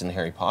portraits in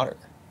Harry Potter.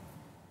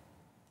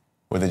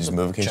 Would they just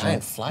move occasionally?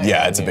 Giant fly.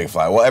 Yeah, it's a big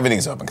fly. Well,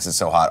 everything's open because it's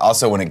so hot.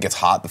 Also, when it gets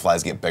hot, the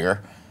flies get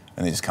bigger,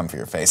 and they just come for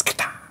your face.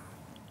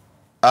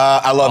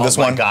 I love this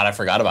one. Oh my God, I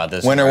forgot about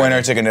this.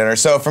 Winner, chicken dinner.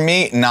 So for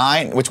me,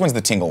 9. Which one's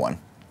the tingle one?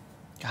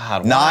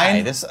 God,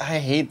 9. why? I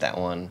hate that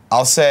one.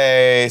 I'll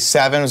say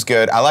 7 was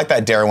good. I like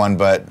that dare one,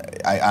 but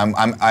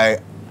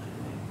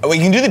we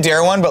can do the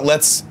dare one, but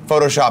let's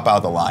Photoshop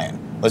out the lion.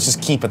 Let's just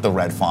keep it the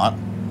red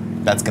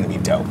font. That's gonna be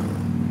dope.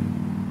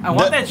 I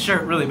want that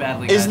shirt really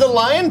badly. Is guys. the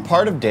lion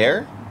part of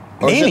Dare?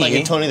 Or is it like a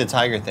Maybe. Tony the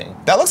Tiger thing?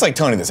 That looks like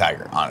Tony the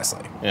Tiger,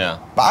 honestly. Yeah.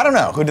 But I don't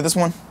know. Who did this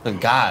one? But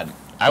God,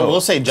 I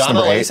will say John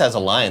number Elise 8. has a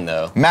lion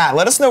though. Matt,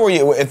 let us know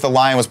if the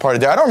lion was part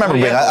of Dare. I don't remember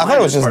being. yeah, I thought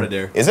it was just part of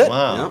Dare. Is it?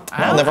 Wow.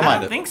 I never don't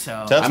mind. think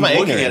so. That's I'm my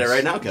looking ignorance. at it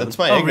right now, Kevin. That's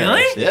my Oh,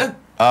 ignorance. really? Yeah.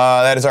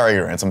 That is our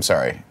ignorance. I'm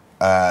sorry.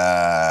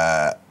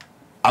 I'm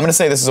gonna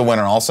say this is a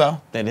winner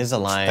also. That is a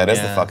lion. That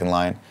is the fucking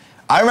lion.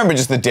 I remember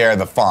just the Dare,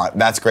 the font.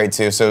 That's great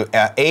too. So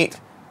 8.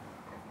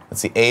 Let's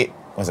see, 8.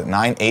 Was it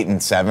 9, 8,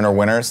 and 7 are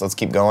winners? Let's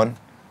keep going.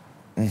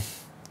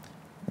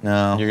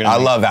 No, I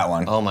love that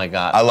one. Oh my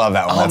God. I love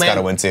that one. Oh, That's man. got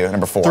to win too.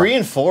 Number 4. 3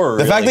 and 4 are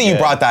The fact that really you good.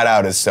 brought that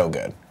out is so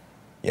good.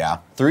 Yeah.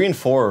 3 and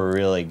 4 are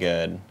really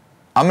good.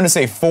 I'm gonna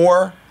say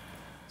 4,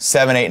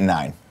 7, 8, and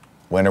 9.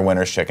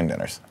 Winners, chicken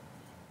dinners.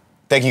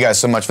 Thank you guys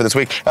so much for this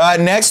week.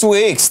 Next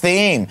week's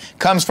theme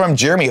comes from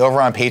Jeremy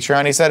over on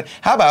Patreon. He said,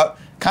 how about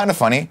kind of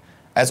funny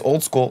as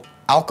old school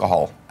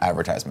alcohol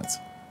advertisements?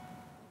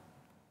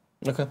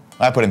 Okay.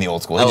 I put in the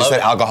old school. He I just love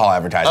said it. alcohol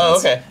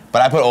advertisements. Oh, okay.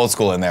 But I put old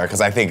school in there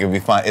because I think it would be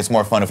fun. It's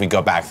more fun if we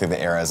go back through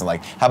the eras and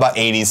like, how about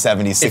 80s,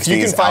 70s, If you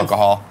can 60s find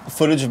alcohol?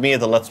 footage of me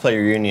at the Let's Play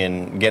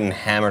reunion getting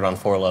hammered on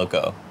 4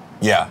 Loko.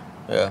 Yeah.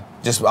 Yeah.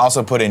 Just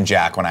also put in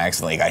Jack when I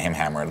accidentally got him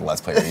hammered at the Let's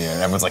Play reunion.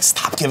 And everyone's like,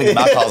 stop giving him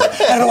alcohol. I was like,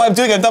 I don't know what I'm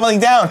doing. I'm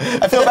doubling down.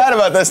 I feel bad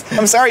about this.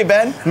 I'm sorry,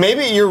 Ben.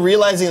 Maybe you're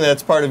realizing that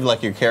it's part of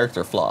like your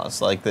character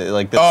flaws, like that's Oh,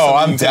 something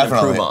I'm you can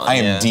definitely. improve on. I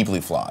am yeah. deeply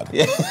flawed.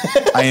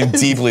 I am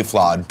deeply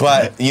flawed.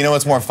 But you know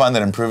what's more fun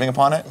than improving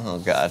upon it? Oh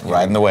God.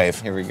 Riding the wave.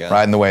 Here we go.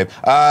 Riding the wave.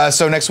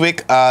 So next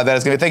week, that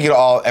is going to be. Thank you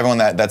to everyone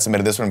that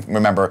submitted this one.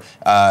 Remember,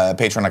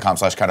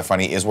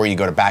 patreon.com/kindoffunny is where you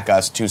go to back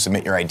us to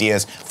submit your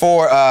ideas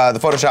for the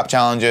Photoshop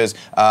challenges,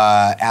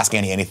 Ask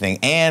Andy Anything,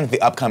 and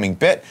the upcoming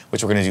bit,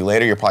 which we're going to do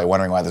later. You're probably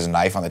wondering why there's a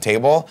knife on the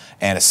table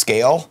and a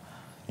scale.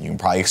 You can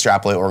probably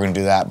extrapolate. We're going to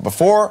do that.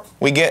 Before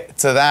we get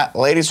to that,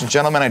 ladies and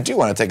gentlemen, I do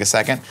want to take a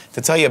second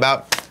to tell you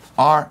about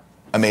our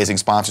amazing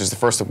sponsors, the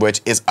first of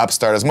which is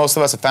Upstart. As most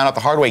of us have found out the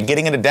hard way,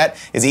 getting into debt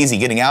is easy,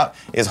 getting out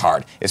is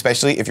hard,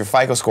 especially if your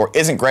FICO score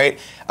isn't great.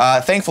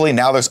 Thankfully,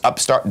 now there's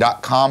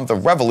Upstart.com, the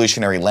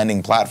revolutionary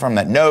lending platform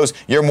that knows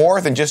you're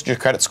more than just your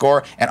credit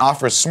score and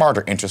offers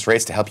smarter interest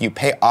rates to help you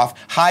pay off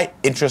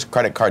high-interest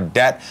credit card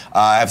debt.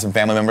 I have some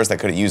family members that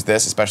could have used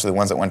this, especially the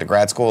ones that went to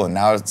grad school and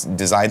now it's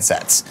design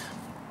sets.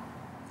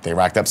 They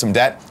racked up some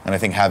debt, and I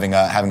think having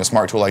a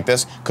smart tool like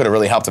this could have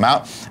really helped them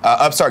out.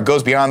 Upstart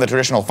goes beyond the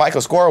traditional FICO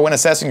score when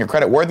assessing your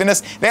credit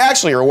worthiness. They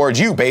actually reward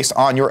you based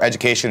on your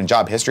education and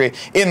job history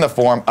in the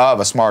form of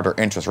a smarter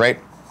interest rate.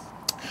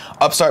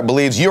 Upstart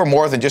believes you're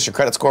more than just your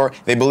credit score.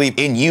 They believe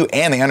in you,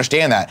 and they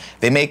understand that.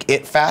 They make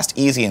it fast,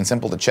 easy, and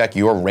simple to check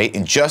your rate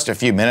in just a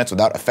few minutes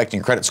without affecting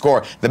your credit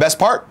score. The best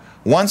part?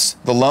 Once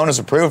the loan is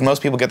approved,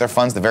 most people get their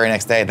funds the very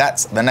next day.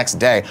 That's the next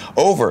day.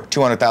 Over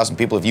 200,000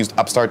 people have used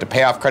Upstart to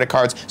pay off credit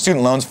cards,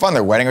 student loans, fund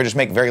their wedding, or just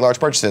make very large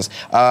purchases.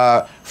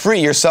 Free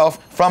yourself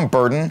from the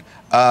burden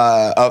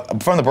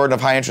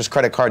of high-interest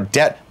credit card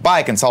debt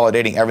by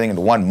consolidating everything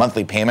into one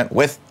monthly payment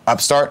with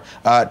Upstart.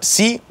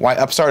 See why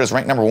Upstart is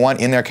ranked #1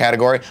 in their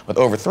category with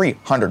over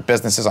 300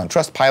 businesses on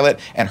Trustpilot,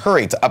 and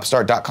hurry to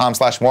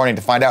upstart.com/morning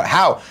to find out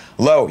how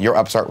low your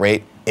Upstart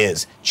rate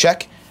is.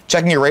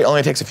 Checking your rate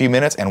only takes a few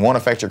minutes and won't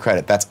affect your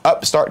credit. That's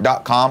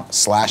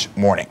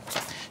upstart.com/morning.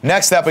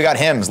 Next up, we got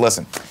hymns.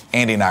 Listen,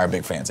 Andy and I are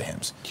big fans of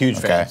hymns. Huge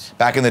fans.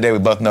 Back in the day, we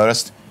both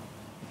noticed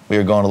we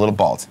were going a little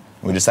bald.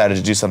 We decided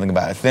to do something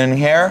about it. Thin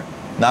hair,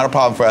 not a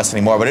problem for us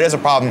anymore, but it is a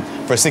problem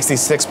for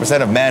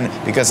 66% of men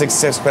because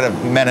 66%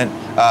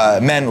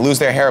 of men lose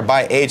their hair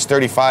by age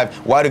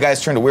 35. Why do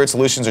guys turn to weird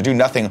solutions or do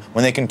nothing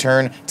when they can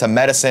turn to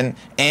medicine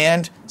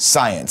and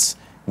science?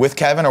 With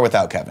Kevin or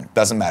without Kevin?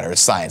 Doesn't matter. It's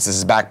science. This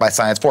is backed by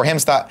science.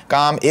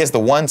 ForHims.com is the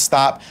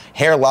one-stop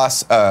hair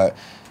loss,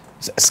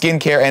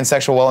 skincare, and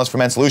sexual wellness for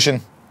men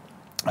solution.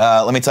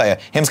 Let me tell you,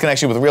 Hims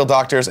connects you with real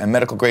doctors and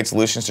medical-grade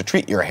solutions to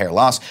treat your hair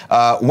loss.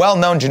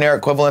 Well-known generic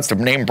equivalents to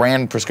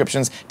name-brand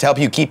prescriptions to help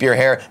you keep your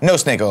hair. No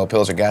snake oil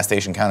pills or gas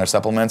station counter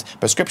supplements.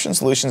 Prescription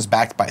solutions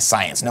backed by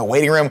science. No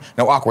waiting room,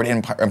 no awkward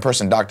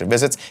in-person doctor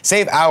visits.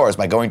 Save hours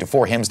by going to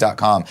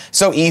forhims.com.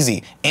 So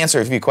easy. Answer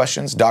a few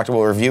questions. Doctor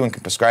will review and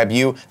can prescribe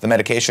you the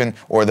medication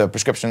or the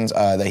prescriptions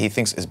that he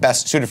thinks is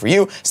best suited for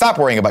you. Stop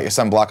worrying about your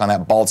sunblock on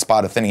that bald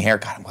spot of thinning hair.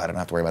 God, I'm glad I don't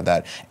have to worry about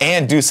that.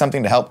 And do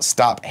something to help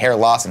stop hair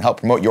loss and help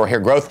promote your hair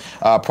growth.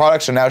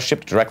 Products are now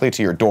shipped directly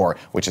to your door,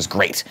 which is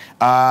great.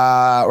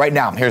 Right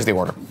now, here's the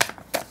order.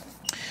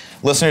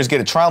 Listeners get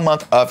a trial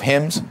month of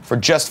Hims for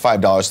just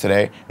 $5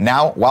 today.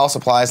 Now, while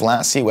supplies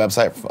last, see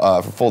website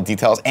for full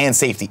details and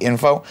safety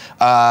info.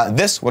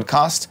 This would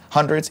cost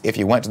hundreds if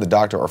you went to the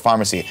doctor or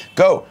pharmacy.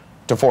 Go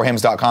to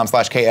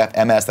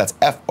forhims.com/KFMS. That's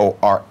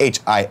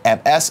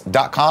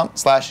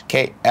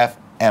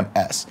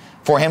forhims.com/KFMS.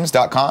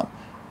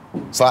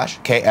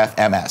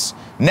 forhims.com/KFMS.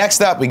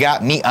 Next up, we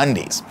got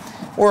MeUndies.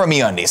 We're a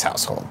MeUndies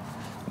household.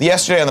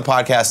 Yesterday on the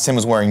podcast, Tim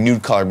was wearing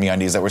nude-colored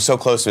MeUndies that were so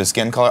close to his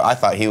skin color, I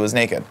thought he was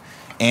naked.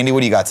 Andy, what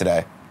do you got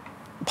today?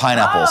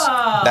 Pineapples.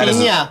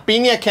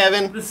 Piña,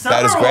 Kevin. The summer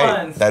that is great.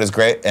 ones. That is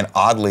great and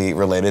oddly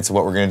related to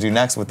what we're going to do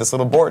next with this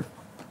little board.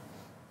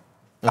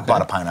 Okay. I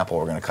bought a pineapple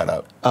we're going to cut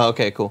out. Oh,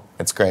 okay, cool.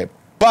 It's great.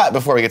 But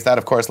before we get to that,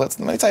 of course, let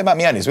me tell you about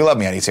MeUndies. We love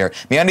MeUndies here.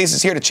 MeUndies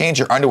is here to change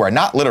your underwear,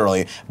 not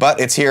literally, but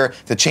it's here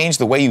to change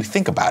the way you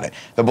think about it.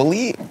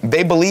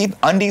 They believe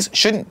undies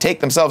shouldn't take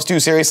themselves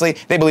too seriously.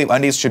 They believe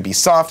undies should be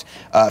soft,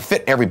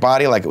 fit every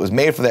body like it was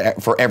made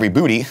for every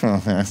booty,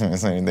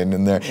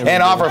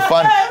 and offer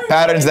fun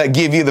patterns that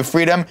give you the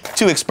freedom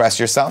to express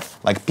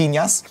yourself, like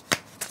piñas.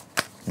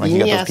 Like you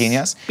got those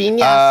piñas.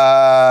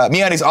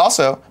 MeUndies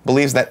also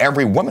believes that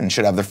every woman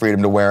should have the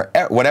freedom to wear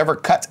whatever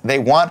cut they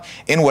want,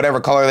 in whatever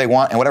color they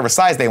want, and whatever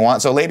size they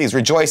want. So ladies,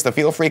 rejoice. The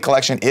Feel Free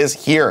collection is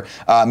here.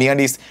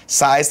 MeUndies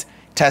sized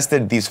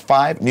tested these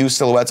 5 new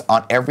silhouettes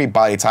on every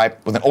body type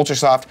with an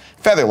ultra-soft,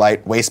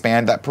 feather-light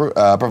waistband that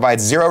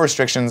provides 0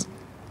 restrictions.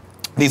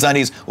 These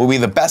undies will be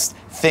the best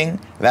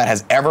thing that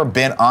has ever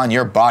been on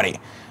your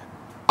body.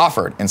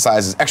 Offered in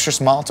sizes extra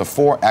small to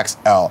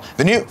 4XL.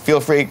 The new Feel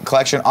Free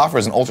collection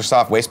offers an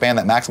ultra-soft waistband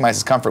that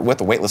maximizes comfort with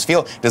a weightless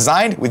feel.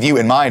 Designed with you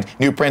in mind,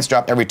 new prints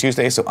drop every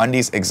Tuesday, so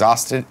undie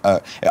exhaustion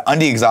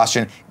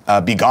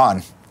be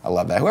gone. I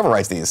love that. Whoever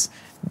writes these,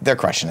 they're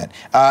crushing it.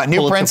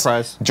 New prints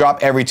drop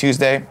every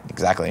Tuesday.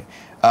 Exactly.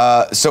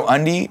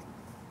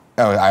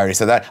 Oh, I already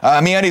said that.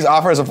 MeUndies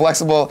offers a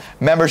flexible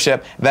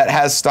membership that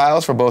has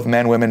styles for both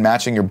men, women,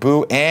 matching your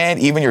boo and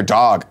even your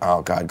dog.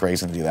 Oh God,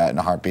 Greg's gonna do that in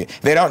a heartbeat.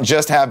 They don't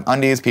just have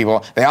undies,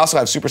 people. They also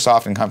have super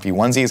soft and comfy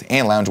onesies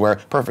and loungewear,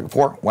 perfect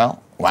for,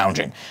 well,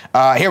 lounging.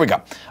 Here we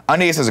go.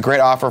 Undies has a great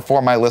offer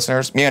for my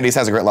listeners. MeUndies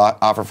has a great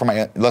offer for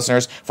my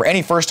listeners. For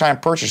any first-time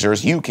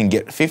purchasers, you can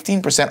get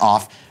 15%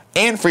 off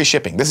and free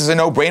shipping. This is a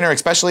no-brainer,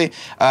 especially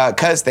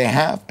because they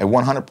have a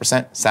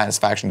 100%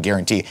 satisfaction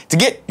guarantee. To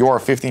get your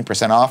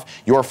 15% off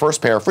your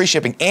first pair, free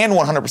shipping, and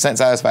 100%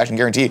 satisfaction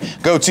guarantee,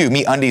 go to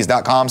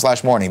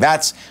MeUndies.com/morning.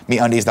 That's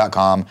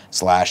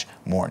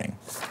MeUndies.com/morning.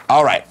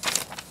 All right,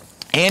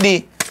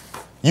 Andy,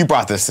 you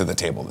brought this to the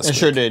table this week. I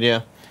sure did,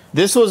 yeah.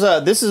 This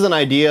is an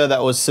idea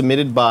that was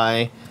submitted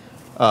by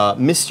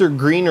Mr.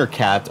 Greener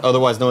Cat,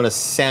 otherwise known as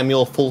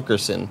Samuel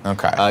Fulkerson.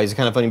 Okay. He's a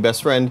kind of funny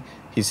best friend.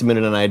 He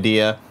submitted an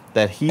idea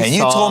that he saw. And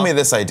you told me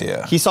this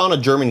idea. He saw on a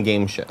German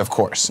game show. Of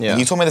course. Yeah.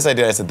 You told me this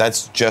idea. I said,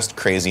 that's just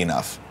crazy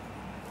enough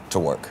to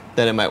work.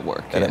 That it might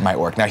work. That it might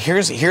work. Now,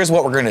 here's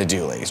what we're going to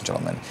do, ladies and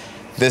gentlemen.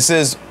 This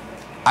is,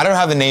 I don't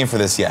have the name for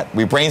this yet.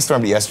 We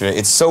brainstormed it yesterday.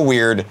 It's so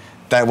weird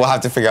that we'll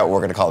have to figure out what we're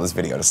going to call this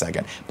video in a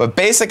second. But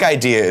basic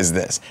idea is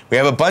this. We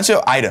have a bunch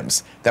of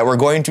items that we're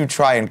going to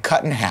try and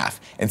cut in half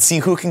and see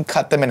who can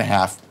cut them in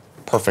half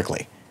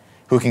perfectly.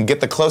 Who can get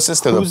the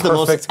closest to the perfect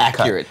most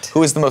accurate cut.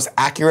 Who is the most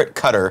accurate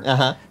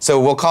cutter.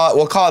 So we'll call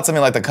it something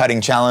like the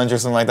cutting challenge or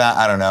something like that.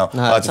 I don't know.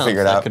 We'll have to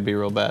figure it out. That could be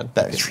real bad.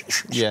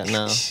 Yeah,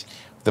 no.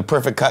 The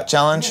perfect cut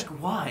challenge?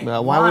 Why?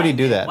 Why would he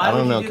do that? I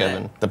don't know,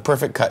 Kevin. The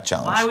perfect cut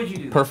challenge. Why would you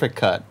do that? Perfect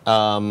cut.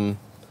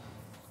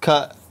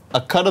 A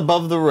cut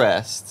above the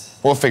rest.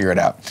 We'll figure it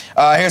out.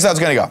 Here's how it's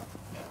gonna go.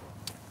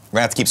 We're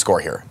gonna have to keep score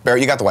here.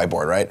 Barrett, you got the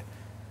whiteboard, right?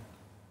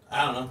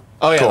 I don't know.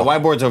 Oh yeah, Cool. the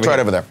whiteboard's over here. Right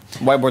over there.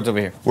 Whiteboard's over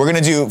here. We're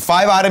gonna do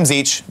 5 items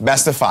each,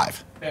 best of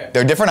 5. Fair.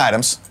 They're different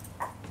items.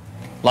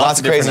 Lots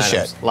of crazy different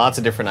items. shit. Lots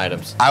of different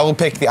items. I will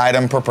pick the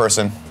item per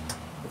person,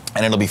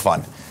 and it'll be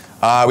fun.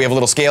 We have a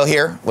little scale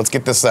here. Let's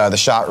get this the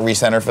shot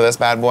recenter for this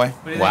bad boy.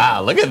 What do you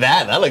Wow, look at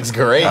that. That looks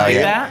great. think?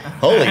 dude. That?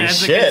 Holy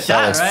That's a good shit.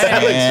 shot, right?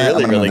 That looks And really,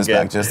 I'm gonna move really this good.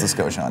 back just a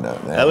skosh onto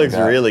it. There That we looks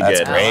go. really That's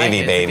good. I like gravy,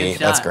 it. It's a baby. good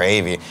That's shot.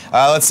 gravy.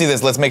 Let's see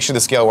this. Let's make sure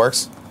the scale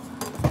works.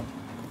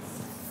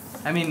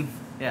 I mean,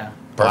 yeah.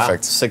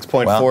 Perfect.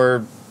 Wow,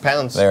 6.4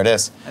 pounds. There it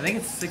is. I think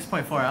it's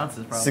 6.4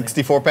 ounces probably.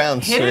 64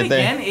 pounds. Hit it right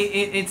there. again.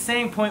 It's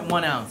saying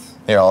 0.1 ounce.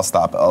 Here, I'll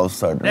stop it. I'll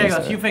start. There you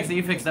go. You fixed it.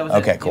 You fixed it. That was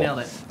Okay, it. cool. You nailed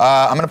it.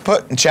 I'm gonna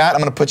put in chat. I'm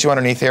gonna put you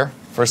underneath here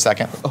for a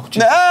second. Oh,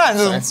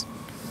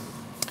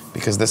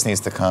 because this needs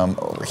to come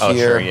over Oh,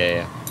 here. sure,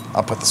 yeah.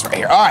 I'll put this right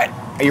here. All right.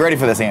 Are you ready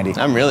for this, Andy?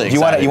 I'm really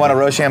You want excited. you want a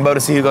Rochambeau to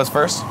see who goes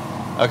first?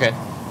 Okay.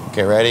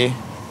 Okay, ready?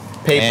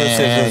 Paper, And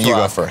scissors, you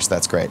go rock. first.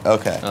 That's great.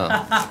 Okay.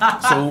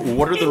 So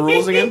what are the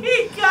rules again?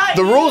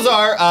 The rules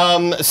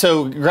are,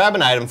 so grab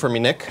an item for me,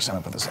 Nick. I'm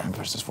gonna put this. I'm gonna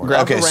push this forward.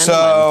 Grab a Okay, random so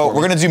item for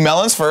we're me. gonna do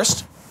melons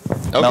first.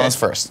 Okay. Melons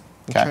first.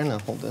 I'm Okay. trying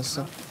to hold this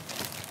up.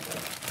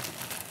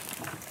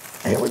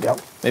 Here we go.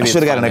 Maybe I should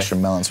have it's got an fine, extra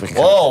melon so we can.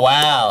 Oh,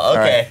 wow. All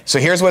Okay. right. So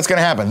here's what's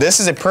gonna happen. This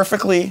is a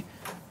perfectly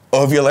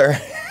ovular.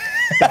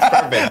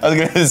 I was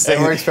gonna say It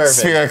works perfect.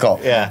 spherical.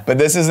 Yeah. But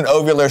this is an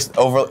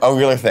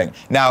ovular thing.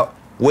 Now,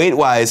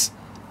 weight-wise,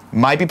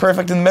 might be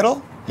perfect in the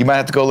middle. You might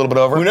have to go a little bit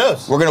over. Who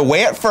knows? We're gonna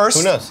weigh it first.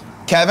 Who knows?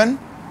 Kevin,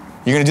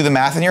 you're gonna do the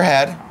math in your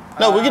head.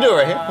 No, we can do it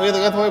right here. We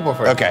got the whiteboard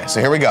for it. Okay, so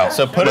here we go.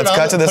 So put it Let's on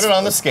cut the- to this. put it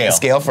on the scale.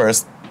 Scale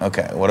first.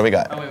 Okay, what do we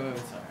got? Oh wait, sorry.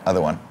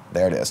 Other one.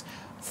 There it is.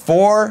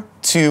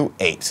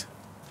 428.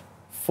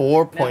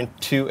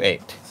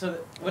 4.28. So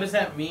what does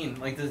that mean?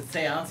 Like, does it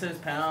say ounces,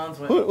 pounds?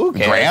 What? Who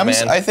cares, Grams,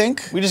 man? I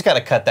think. We just got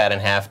to cut that in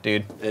half,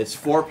 dude. It's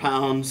 4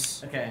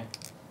 pounds Okay.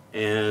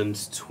 and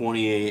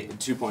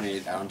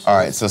 2.8 ounces. All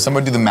right, so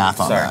somebody do the math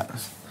on Sorry. that.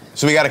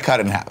 So we got to cut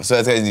it in half. So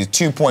that's going to be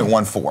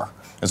 2.14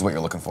 is what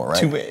you're looking for,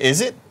 right?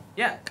 Is it?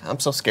 Yeah. I'm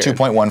so scared.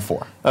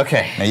 2.14.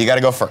 Okay. Now you got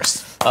to go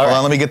first. All Hold right.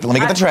 on, let me get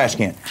the trash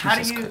can.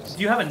 How do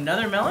you have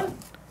another melon?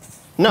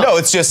 No,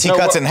 it's just he No,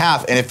 cuts we're- it in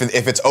half, and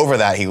if it's over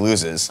that, he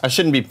loses. I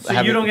shouldn't be So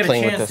you don't get a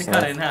playing with chance this to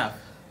cut now. it in half.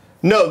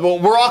 No, well,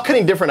 we're all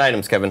cutting different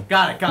items, Kevin.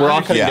 Got it. We're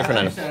all cutting Yeah. different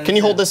items. Understand, Can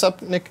you hold this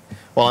up, Nick,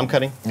 while I'm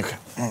cutting? Okay.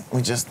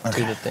 We just Do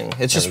okay. the thing.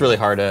 It's just really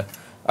hard to.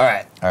 All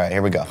right. All right,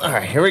 here we go. All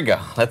right, here we go.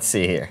 Let's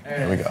see here.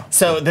 Here we go.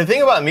 So the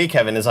thing about me,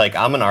 Kevin, is like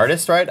I'm an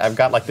artist, right? I've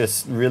got like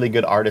this really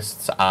good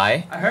artist's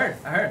eye, I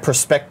heard.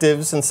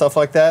 perspectives and stuff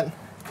like that.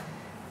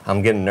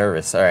 I'm getting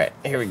nervous. All right,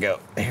 here we go.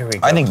 Here we go.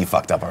 I think you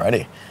fucked up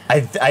already. I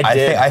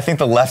did. I think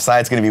the left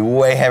side's going to be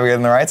way heavier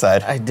than the right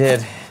side. I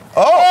did.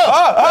 Oh!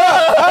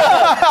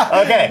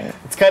 Okay,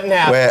 it's cut in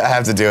half. Wait, I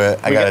have to do it.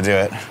 I got to do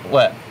it.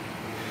 What?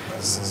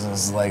 This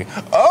is like,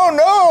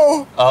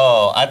 oh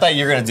Oh, I thought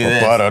you were gonna do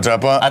this. no!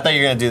 I thought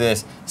you were gonna do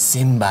this.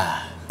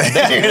 Simba. I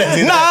thought you were gonna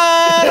do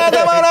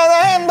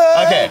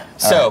that. Okay,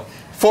 so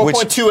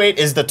 4.28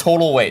 is the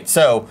total weight.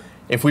 So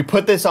if we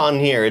put this on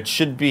here, it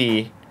should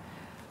be.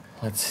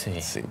 Let's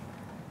see.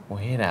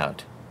 Weigh it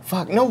out.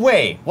 Fuck. No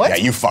way. What? Yeah,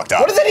 you fucked up.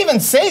 What does that even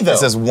say though? It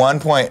says 1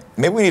 point.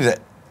 Maybe we need to.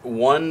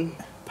 1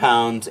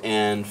 pound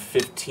and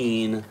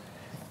 15.7.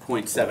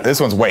 This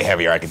one's way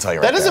heavier. I can tell you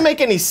right that doesn't there. make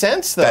any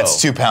sense though.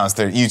 That's 2 pounds.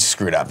 There, you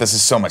screwed up. This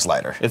is so much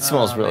lighter. It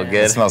smells real man.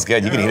 good. It smells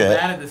good. You can eat You're it.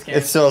 bad at this game.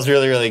 It smells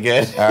really, really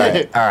good. All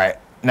right. All right.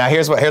 Now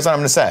here's what I'm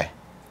going to say.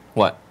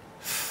 What?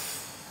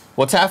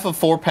 What's half of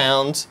 4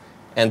 pounds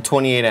and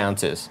 28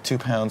 ounces? 2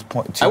 pounds.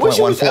 I wish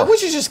you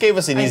 $2.14. just gave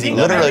us an I easy think-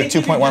 number. Literally I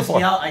think you could just 2.14.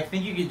 yell- I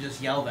think you could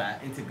just yell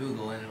that into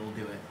Google and it'll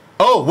do it.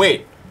 Oh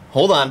wait,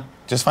 hold on.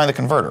 Just find the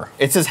converter.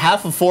 It says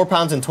half of 4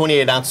 pounds and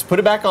 28 ounces. Put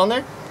it back on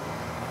there.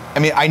 I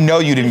mean, I know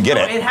you didn't get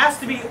No, it. it has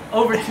to be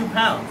over 2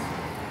 pounds.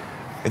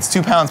 It's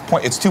 2 pounds.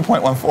 It's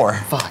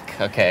 2.14.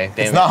 Fuck. Okay.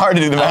 Damn It's not hard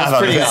to do the math I was on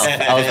pretty this.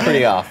 off. I was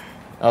pretty off.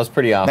 I was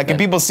pretty off. Now, can man.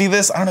 people see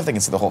this? I don't know if they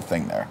can see the whole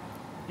thing there.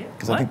 Yeah.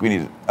 Because I think we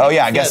need it. Oh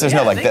yeah, I guess there's Yeah,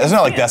 no like they there's can no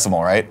see like it.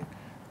 decimal, right?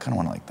 Kind of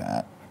want it like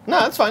that. No,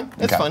 that's fine.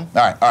 It's Okay. fine.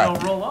 All right, all right.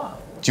 It'll roll off.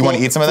 Do you want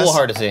to eat some of It's a this? little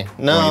hard to see. You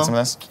No. want to eat some of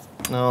this?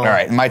 No. All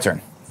right, my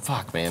turn.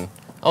 Fuck, man.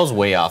 I was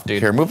way off,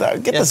 dude. Here, move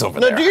that. Get Yeah. this over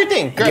No, there. do your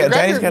thing. Grab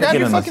Daddy's your, gotta grab get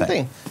your on the fucking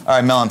thing. All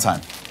right, melon time.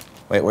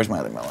 Wait, where's my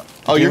other melon?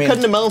 Oh, Do you you're mean-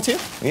 cutting the melon too?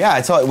 Yeah,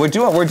 I told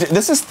you.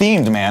 This is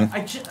themed, man.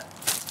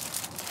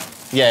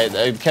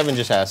 Yeah, Kevin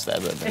just asked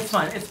that. But, It's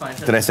fine. It's fine.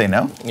 Did I say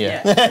no?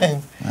 yeah.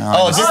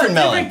 Oh, different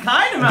melon. Different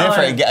kind of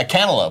melon. Different. A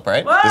cantaloupe,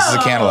 right? Whoa, This is a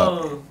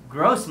cantaloupe.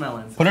 Gross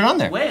melons. Put it on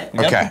there. Weigh it.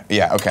 You got Okay.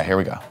 Yeah. Okay. Here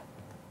we go.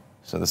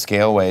 So the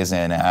scale weighs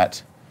in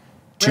at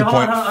Wait, hold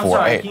on, I'm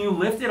sorry. 2.48. Can you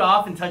lift it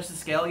off and touch the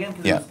scale again?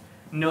 Because Yeah. it was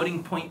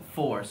noting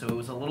 0.4, so it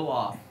was a little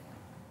off.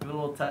 Give it a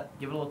little touch.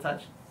 Give it a little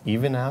touch.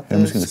 Even out I'm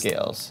the just gonna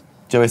scales.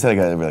 Joey said I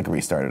got to like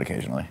restart it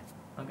occasionally.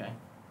 Okay.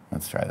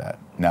 Let's try that.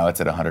 Now it's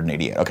at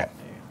 188. Okay.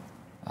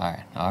 All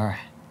right. All right.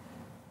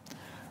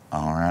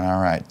 All right.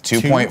 All right.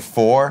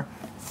 2.43.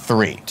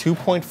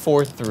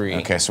 2.43.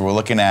 Okay, so we're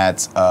looking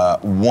at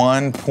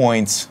 1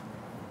 point.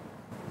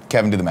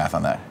 Kevin, do the math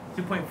on that.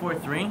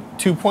 2.43.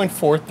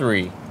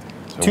 2.43.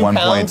 So 2 1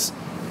 pounds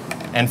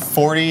and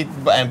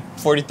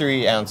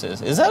 43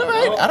 ounces. Is that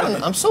right? I don't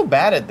know. I'm so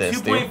bad at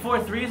this, dude.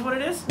 2.43 is what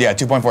it is? Yeah,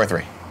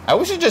 2.43. I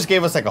wish it just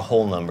gave us like a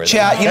whole number.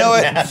 Chat, you know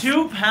what?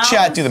 2 pounds.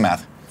 Chat, do the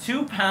math.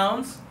 2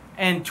 pounds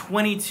and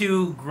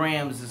 22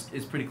 grams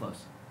is pretty close.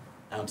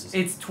 Ounces.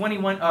 It's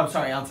 21. Oh,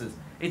 sorry, ounces.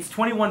 It's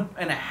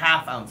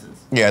 21.5 ounces.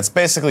 Yeah, it's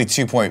basically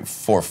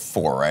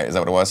 2.44, right? Is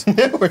that what it was?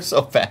 We're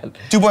so bad.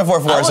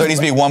 2.44, so it needs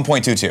to be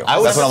 1.22.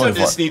 That's what I'm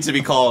looking This for. needs to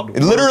be called.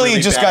 Literally, really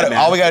you just bad got to. math.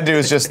 All we got to do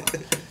is just.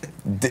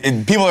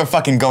 People are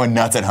fucking going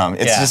nuts at home.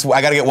 It's Yeah. just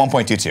I got to get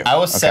 1.22. I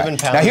was 7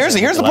 pounds. Now here's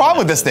the and problem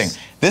with 11 this thing. ounces.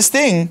 This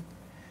thing.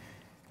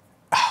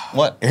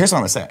 What? Here's what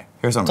I'm gonna say.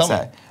 Here's what I'm Tell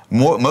gonna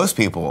say. Most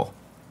people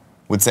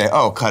would say,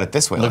 "Oh, cut it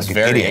this way." Looks like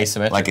very an idiot,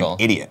 asymmetrical. Like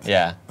an idiot.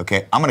 Yeah.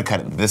 Okay, I'm gonna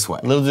cut it this way.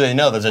 Little do they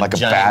know, there's a Like a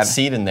giant bad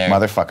seed in there.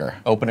 motherfucker.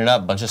 Open it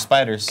up, bunch of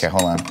spiders. Okay,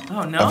 hold on.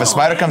 Oh no! If a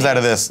spider comes out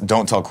of this,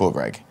 don't tell Cool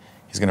Greg.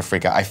 He's gonna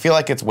freak out. I feel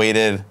like it's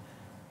weighted.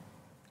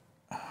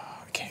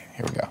 Okay,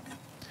 here we go.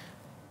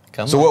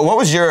 Come So on. what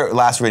was your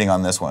last reading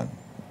on this one?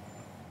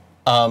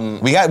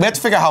 We have to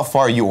figure out how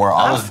far you were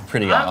I off. was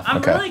pretty off. I'm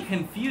Okay. really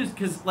confused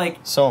because like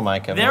So am I,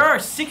 Kevin. there are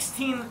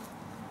 16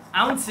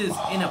 ounces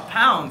in a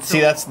pound. So See,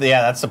 that's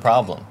the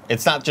problem.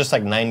 It's not just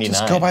like 99.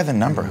 Just go by the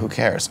number. Who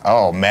cares?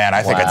 Oh man,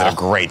 I think I Wow. did a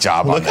great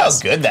job on Look how this.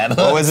 good that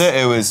looks. What was it?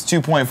 It was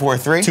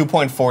 2.43.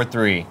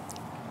 2.43.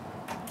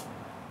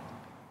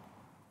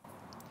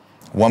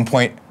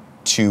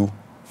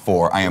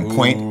 1.24. I am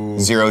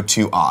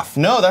 0.02 off.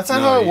 No, that's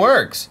not No, how it you-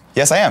 works.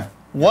 Yes, I am.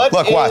 What?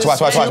 Look, watch, is watch,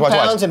 watch, 2 watch, watch,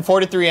 pounds watch. and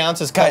 43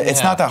 ounces cut Guys, in it's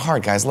half? not that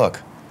hard, guys.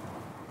 Look.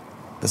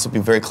 This will be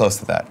very close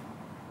to that.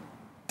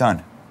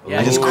 Done.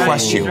 Yeah, I just he's right,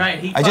 crushed he's you. right.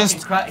 He I just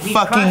he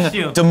crushed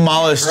you.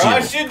 demolished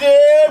Crush you. you, dude!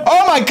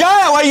 Oh my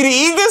god, I want you to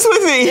eat this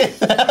with me. Eat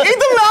the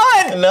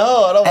melon.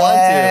 No, I don't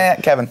want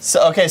to. Kevin.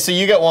 So okay, so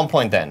you get 1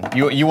 point then.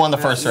 You won the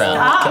first round.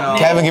 Stop,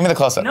 Nick. Kevin, give me the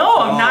close-up. No,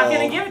 I'm not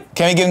gonna give it.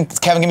 Kevin, give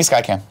me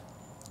Skycam.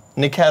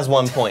 Nick has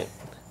 1 point.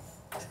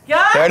 There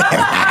it is.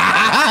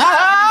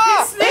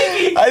 He's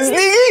sneaky. I'm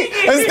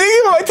sneaky. I'm sneaky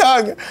with my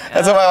tongue.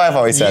 That's what my wife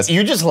always says.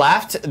 You just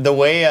laughed the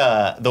way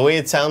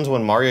it sounds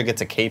when Mario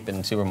gets a cape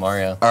in Super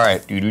Mario. All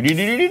right.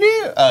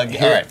 Do-do-do-do-do-do. All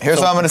right. Here's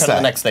so what I'm gonna cut say.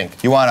 The next thing.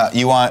 You want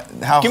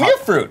how? Give me a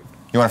fruit.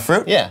 You want a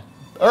fruit? Yeah,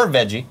 or a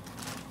veggie.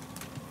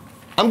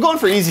 I'm going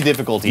for easy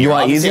difficulty. You here.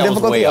 want Obviously, easy I was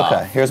difficulty? way Okay.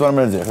 off. Here's what I'm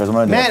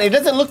gonna do. Man, it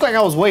doesn't look like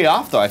I was way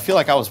off though. I feel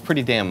like I was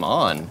pretty damn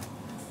on.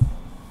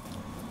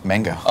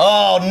 Mango.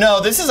 Oh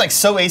no, this is like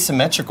so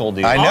asymmetrical,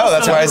 dude. I know,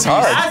 that's why it's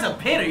hard. As a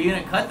pit, are you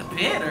gonna cut the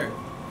pit or?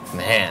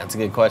 Man, that's a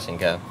good question,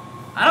 Kev.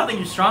 I don't think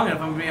you're strong enough.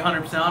 I'm gonna be 100%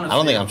 honest. I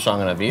don't think I'm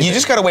strong enough either. You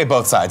just gotta weigh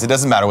both sides. It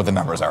doesn't matter what the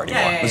numbers are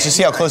anymore. Yeah, yeah, Let's just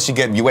yeah. see how close you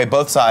get. You weigh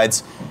both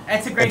sides.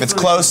 That's a great If it's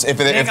solution. close, if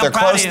Nick, they're I'm proud of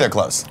close, you. they're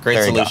close. Great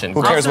There you go. solution.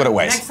 Who cares what it Also,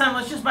 weighs? Next time,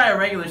 let's just buy a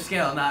regular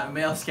scale, not a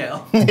male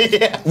scale.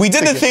 yeah. We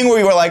did the thing where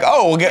we were like,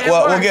 oh, we'll get, It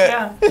well, works,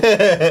 yeah.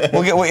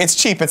 it's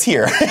cheap, it's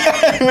here.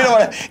 We don't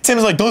want to.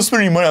 Tim's like, don't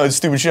spend any money on this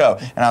stupid show,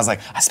 and I was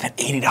like, I spent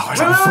 $80 on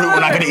fruit we're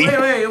not gonna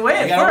eat.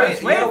 Wait, gotta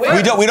first. wait, you gotta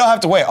Wait, We don't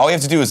have to weigh. All you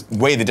have to do is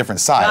weigh the different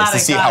sides to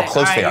see how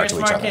close they are to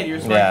each other. You're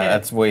a smart Yeah, kid.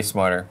 that's way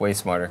smarter. Way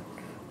smarter.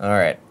 All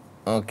right.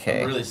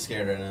 Okay. I'm really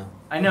scared right now.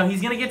 I know,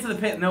 he's gonna get to the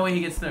pit. No way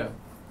he gets through.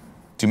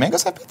 Do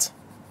mangoes have pits?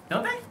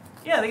 Don't they?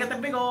 Yeah, they got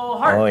that big old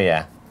heart. Oh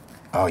yeah.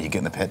 Oh, you get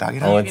in the pit, doggy Oh,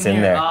 dog? You it's can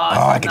in hear it. there.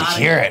 I can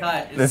hear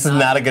it. This is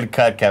not a good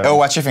cut, Kevin. Oh,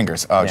 watch your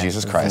fingers. Oh, Yeah,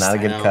 Jesus this is Christ. not a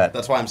I good know. cut.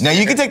 That's why I'm Now scared.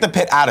 you can take the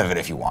pit out of it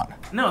if you want.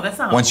 No, that's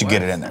not how Once it you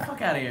get works. it in Get there. the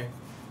fuck out of here.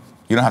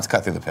 You don't have to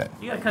cut through the pit.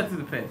 You gotta cut through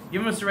the pit.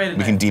 Give him a serrated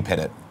We can knife. deep hit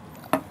it.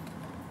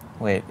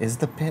 Wait, is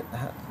the pit?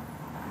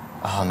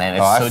 Oh man,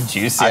 it's Oh, so I've-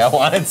 juicy. I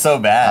want it so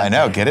bad. I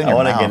know, get in I your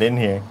want to mouth. get in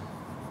here.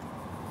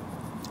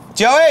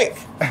 Joey!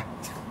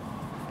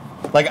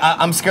 Like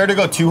I'm scared to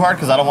go too hard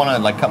because I don't want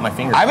to like cut my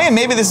fingers. I mean,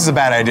 maybe this is a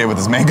bad idea with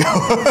this mango.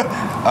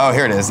 Oh,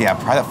 here it is. Yeah,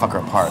 pry that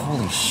fucker apart.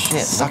 Holy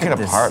shit! Suck look it at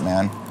this. apart,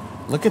 man.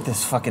 Look at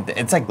this fucking thing.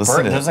 It's like Listen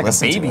burnt. to There's like a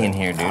listen to baby it. in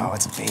here, dude. Oh,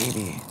 it's a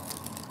baby.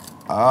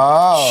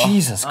 Oh.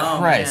 Jesus Oh,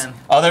 Christ. man.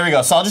 Oh, there we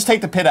go. So I'll just take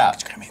the pit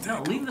out.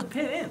 No, leave the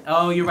pit in.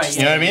 Oh, you're right.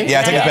 You know what I mean?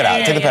 Yeah, take the pit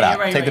out. Take the pit out.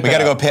 You're right, Take the We pit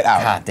gotta go out. pit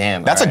out. God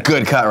damn, That's alright. a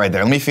good cut right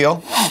there. Let me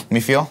feel. Let me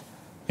feel.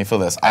 Let me feel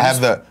this. I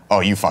have the. Oh,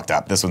 you fucked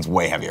up. This one's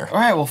way heavier. All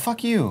right, well,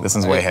 fuck you. This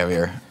one's way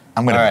heavier.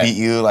 I'm gonna Alright. beat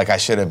you like I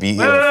should have beat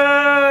Wait, you.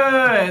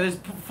 There's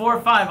 4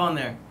 or 5 on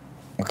there.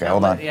 Okay,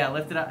 hold on. Yeah,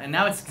 lift it up. And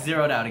now it's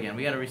zeroed out again.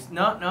 We gotta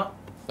no.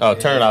 Oh,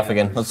 turn it off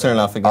again. Let's turn it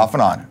off again. Off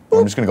and on.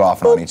 I'm just gonna go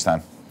off and on each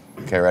time.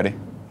 Okay, ready?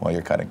 While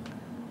you're cutting.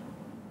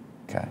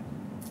 Okay.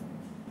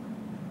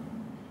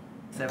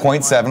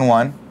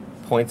 0.71.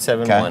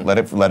 0.71.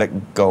 Okay. Let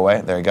it go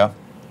away. There you go.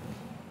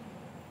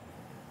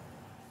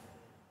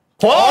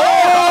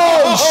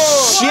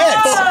 Oh,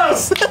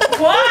 shit!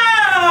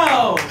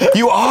 Wow!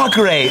 You are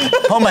great.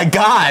 Oh my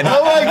god.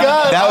 Oh my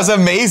god. That was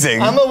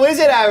amazing. I'm a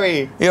wizard,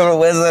 Harry. You're a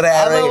wizard,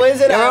 Harry. I'm a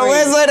wizard, You're Harry. a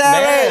wizard,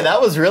 Harry. Man,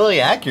 that was really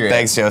accurate.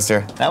 Thanks,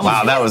 Joester.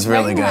 Wow, that was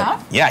really good.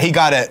 Wow. Yeah, he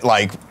got it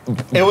like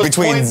It was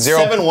between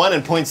 0.71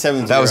 and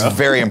 0.70. That was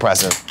very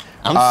impressive.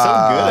 I'm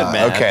so good,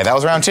 man. Okay, that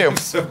was round 2.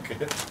 So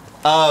good.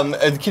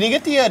 Can you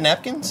get the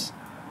napkins?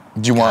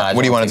 Do you want? God,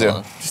 What do you don't want to take do?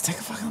 long. Just take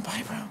a fucking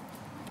bite, bro.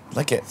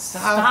 Lick it.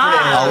 Stop.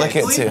 I'll lick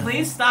it Please, too.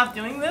 please stop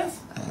doing this.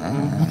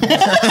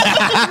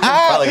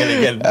 Probably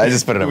gonna get. I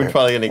just put it over We're here.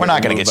 probably gonna. We're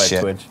not gonna removed get by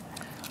shit. Twitch.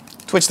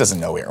 Twitch doesn't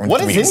know we're.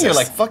 What we is in here? exist.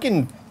 Like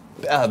fucking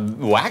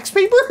wax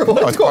paper?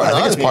 What's No, it's going part,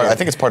 on I think it's part. here? I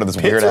think it's part of this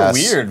Pits weird are ass.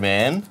 weird,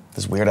 man.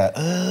 This weird. Look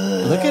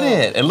at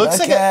it. It looks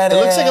Look like at it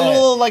looks like a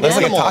little like looks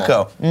animal. like a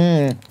taco.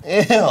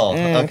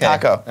 Ew. Okay.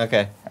 Taco.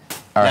 Okay.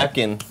 All right.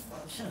 Napkin.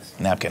 Just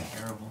Napkin.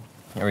 terrible.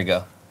 Here we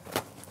go.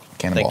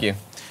 Cannonball. Thank you.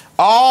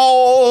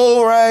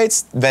 All right.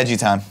 Veggie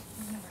time.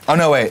 Oh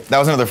no, wait. That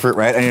was another fruit,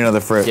 right? I need another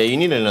fruit. Yeah, you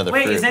need another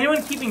Wait, fruit. is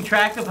anyone keeping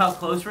track of how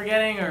close we're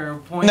getting or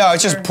points? No,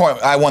 it's just or- point.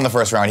 I won the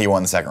first round. He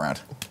won the second round.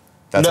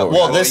 That's No, what we're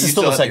well, doing. this You is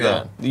still the still have second to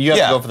round. You have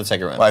Yeah. to go for the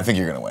second round. Well, I think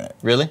you're gonna win it.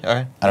 Really? All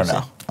right. I don't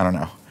know. I don't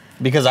know.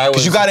 Because I was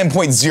Because you got in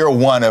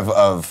 .01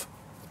 of.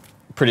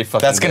 pretty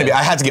fucking That's gonna good. be.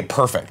 I had to get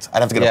perfect.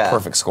 I'd have to get Yeah. a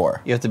perfect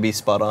score. You have to be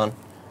spot on.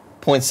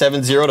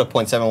 0.70 to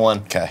 0.71.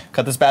 Okay.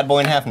 Cut this bad boy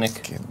in half, Nick.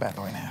 Okay, the bad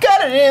boy now.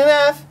 Cut it in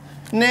half,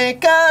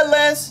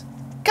 Nicholas.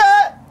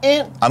 Cut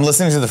it. I'm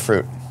listening to the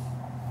fruit.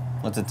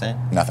 What's it saying?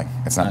 Nothing.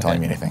 It's not Okay.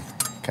 telling me anything.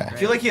 Okay. I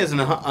feel like he has an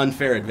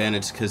unfair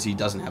advantage because he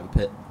doesn't have a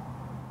pit.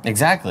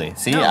 Exactly.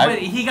 See, No, but I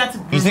he got to.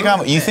 You think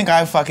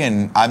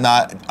I'm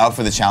not up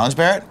for the challenge,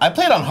 Barrett?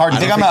 played on hard. You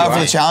think don't I'm not think up you for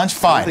are. the challenge? I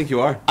Fine. don't think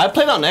you are. I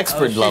played on Oh,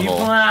 expert shit, you level.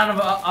 pulling out of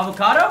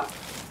avocado?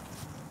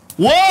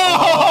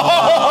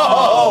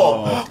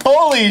 Whoa!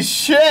 Holy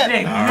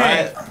shit!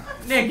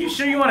 Nick, you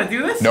sure you want to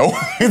do this? No,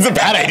 it's a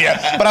bad idea.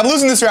 But I'm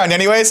losing this round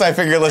anyway, so I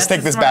figure let's That's take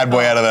a this smart bad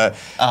boy call. out of the.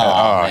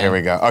 man. Here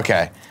we go.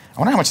 Okay. I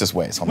wonder how much this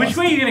weighs. Hold Which on.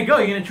 way are you gonna go?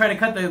 You gonna try to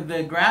cut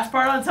the grass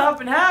part on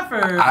top in half,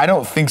 or? I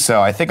don't think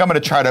so. I think I'm gonna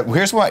try to.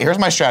 Here's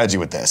my strategy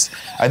with this.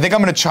 I think I'm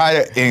gonna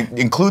try to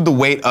include the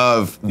weight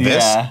of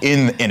this Yeah.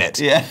 in it.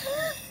 Yeah.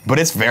 But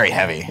it's very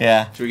heavy.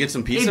 Yeah. Should we get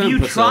some pizza? If and you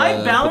put try put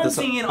this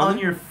balancing it on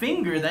your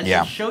finger, that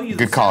Yeah. should show you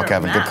the Good call, center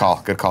Kevin. of Good mass.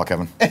 call. Good call,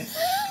 Kevin.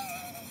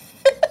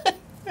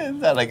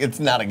 It's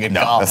not a good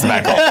No, call. that's a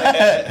bad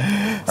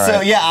call. So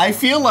right. yeah, I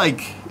feel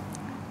like,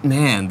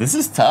 man, this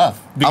is tough.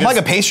 I'm like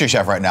a pastry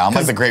chef right now. I'm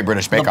like the Great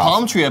British Bake The Off.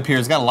 palm tree up here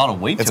has got a lot of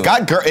weight It's to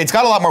got it's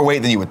got a lot more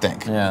weight than you would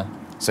think. it. Yeah.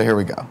 So here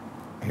we go.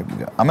 Here we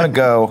go. I'm gonna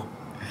go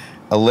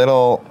a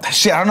little.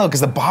 Shit, I don't know,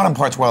 because the bottom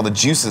part's where all the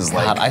juice is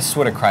like. God, I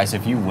swear to Christ,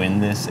 if you win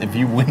this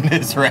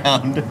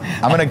round,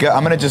 I'm gonna go.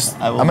 I'm gonna just.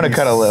 I'm gonna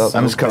cut a little.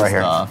 I'm just cut right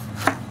here.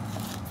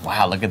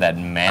 Wow, look at that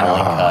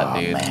manly cut,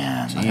 dude.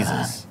 man, look at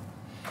Jesus.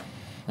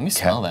 Let me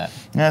smell that.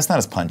 Yeah, it's not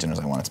as pungent as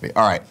I want it to be.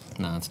 All right.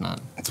 No, it's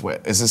not. It's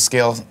wet. Is this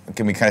scale?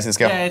 Can I see the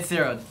scale? Yeah, it's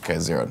zeroed. Okay,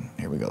 zeroed.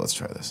 Here we go. Let's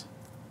try this.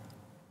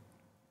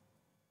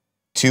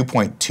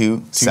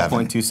 2.27.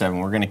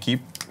 2.27. We're gonna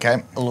keep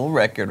Okay. a little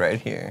record right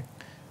here.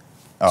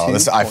 Oh,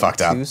 this I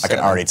fucked up. I can 2.27.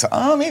 already tell.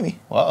 Oh, maybe.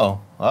 Uh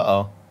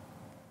oh.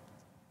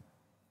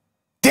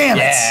 Damn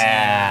it.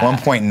 Yeah.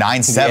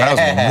 1.97. I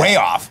Yeah. was way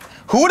off.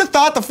 Who would have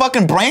thought the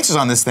fucking branches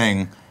on this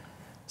thing?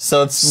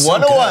 So it's So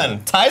 101.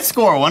 good. Tie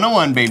score,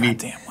 101, baby.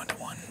 Damn,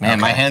 1-1. Man,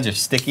 my Okay. hands are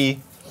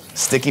sticky.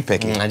 Sticky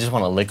picky. I just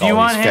want to lick Do you all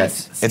want these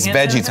hands? fits. It's hand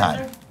veggie sanitizer?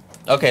 time.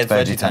 Okay, it's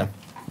Veggie veggie time.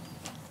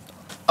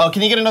 Oh,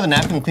 can you get another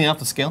napkin and clean off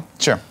the scale?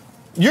 Sure.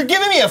 You're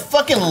giving me a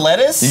fucking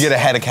lettuce? You get a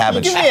head of You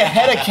cabbage. give me a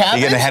head of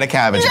cabbage? You get a head of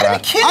cabbage, You bro. gotta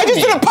be kidding I just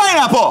me. did a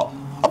pineapple.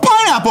 A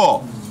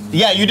pineapple.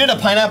 Yeah, you did a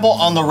pineapple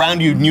on the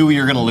round you knew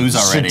you were gonna lose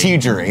already.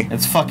 Strategery.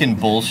 It's fucking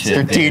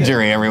bullshit. dude.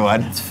 Strategery,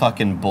 everyone. It's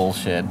fucking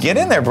bullshit. Get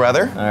in there,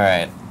 brother. All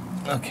right.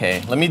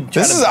 Okay, let me try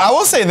This to... is. I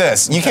will say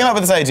this. You came up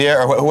with this idea,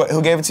 or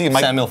who gave it to you?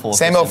 Samuel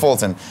Fulkerson. Samuel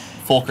Fulton.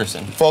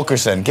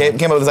 Fulkerson. Came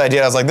up with this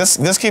idea. I was like,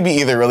 this could be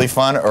either really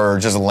fun or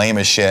just lame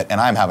as shit, and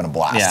I'm having a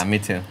blast. Yeah, me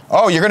too.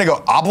 Oh, you're gonna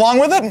go oblong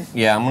with it?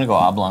 Yeah, I'm gonna go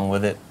oblong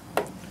with it.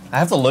 I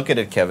have to look at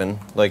it, Kevin.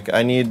 Like,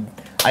 I need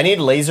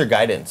laser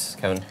guidance,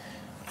 Kevin.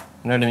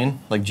 You know what I mean?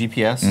 Like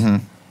GPS. Mm-hmm.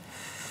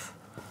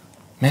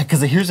 Man,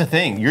 because here's the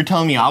thing. You're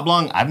telling me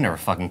oblong? I've never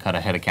fucking cut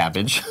a head of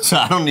cabbage, so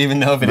I don't even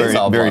know if it is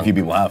oblong. Very few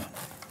people have.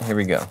 Here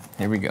we go.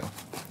 Here we go.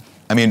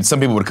 I mean,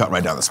 some people would cut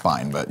right down the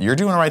spine, but you're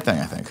doing the right thing,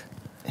 I think.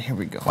 Here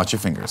we go. Watch your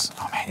fingers.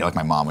 Oh man, you're like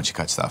my mom when she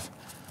cuts stuff.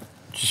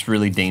 Just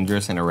really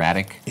dangerous and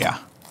erratic. Yeah,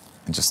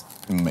 and just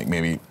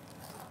maybe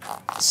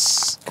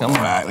Come on.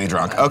 slightly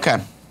drunk. Okay.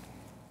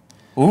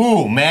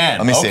 Ooh, man.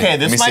 Let me see. Okay,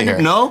 this Let me might see be...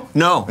 here. No.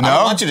 I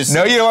don't want you to see.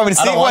 No, you don't want me to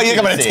I see. don't What? want You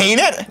think I'm to gonna see.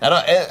 taint it? I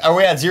don't, are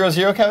we at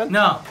 0-0, Kevin?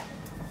 No.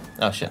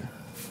 Oh, shit.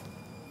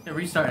 Yeah,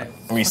 restart it.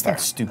 Restart.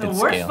 The Stupid worst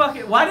scale.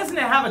 fucking. Why doesn't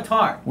it have a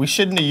tar? We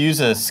shouldn't have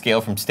used a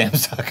scale from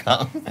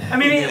stamps.com. I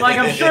mean, like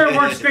I'm sure it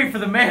works great for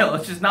the mail.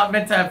 It's just not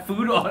meant to have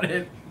food on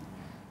it.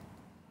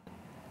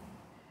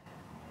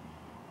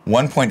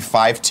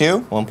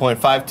 1.52.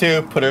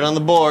 1.52. Put it on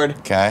the board.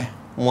 Okay.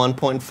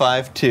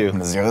 1.52. I'm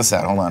gonna zero this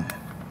out. Hold on.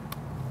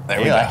 There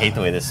we Ew, go. I hate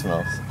the way this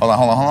smells. Hold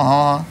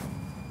on.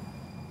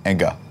 And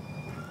go.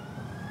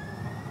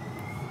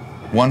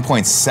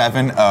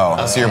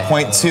 1.70. So you're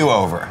 0.2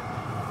 over.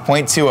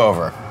 0.2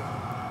 over.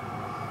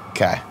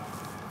 Okay.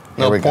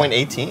 No, Here we go.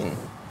 0.18.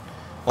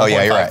 Oh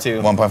yeah, you're right.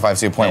 1.52.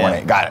 1.52, 0.18.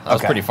 Yeah, Got it. That was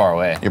Okay. pretty far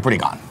away. You're pretty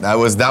gone. That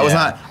was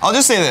not. I'll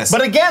just say this.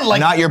 But again, like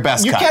not your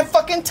best You cut. can't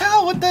fucking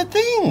tell with that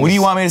thing. What do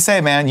you want me to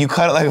say, man? You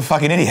cut it like a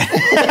fucking idiot.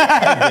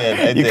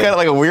 I You did. cut it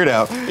like a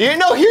weirdo. You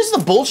know, here's the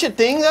bullshit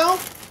thing, though.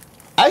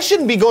 I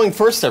shouldn't be going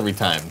first every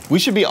time. We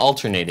should be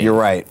alternating. You're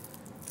right.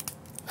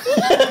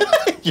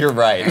 You're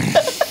right.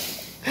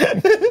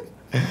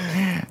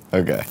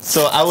 Okay.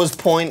 So I was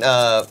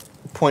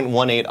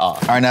 0.18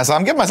 off. All right, now so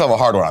I'm giving myself a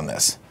hard one on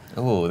this.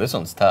 Ooh, this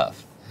one's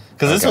tough.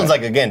 Because this one's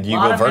like, again, do you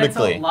go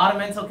vertically? A lot of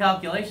mental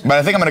calculation. But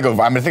I think I'm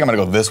gonna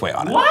go this way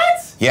on it.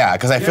 What? Yeah,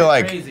 because I feel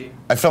like crazy.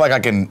 I feel like I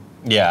can.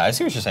 Yeah, I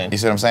see what you're saying. You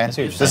see what I'm saying? I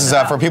see what you're This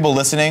saying. is for people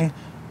listening.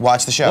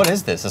 Watch the show. What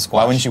is this? A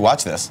squash? Why wouldn't you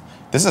watch this?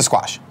 This is a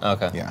squash.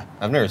 Okay. Yeah.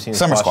 I've never seen a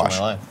Summer squash squash.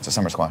 in my life. It's a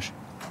summer squash.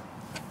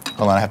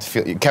 Hold on, I have to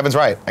feel. Kevin's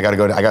right. I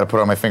gotta put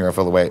it on my finger and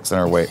feel the weight,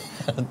 center of weight.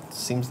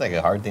 Seems like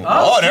a hard thing.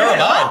 Oh, never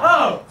mind.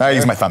 Oh. I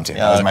use my thumb too.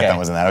 Yeah, My thumb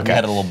was in that. Okay. You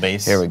had a little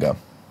base. Here we go.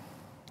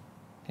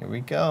 Here we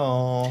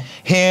go.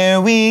 Here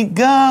we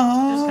go.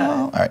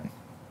 All right.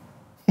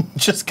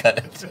 Just cut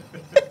it.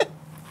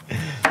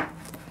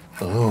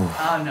 Ooh.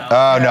 Oh no.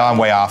 Oh no, I'm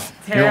way off.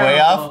 You're way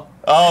off?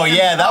 Oh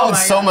yeah, that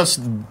one's so much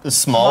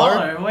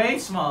smaller. Way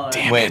smaller.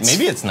 Damn Wait, it.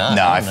 maybe it's not.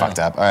 No, I don't fucked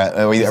know. up. All right,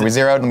 are we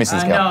zeroed? Let me see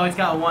this go. No, it's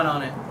got 1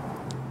 on it. I'm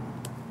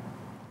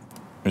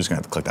just gonna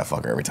have to click that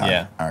fucker every time.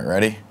 Yeah. All right,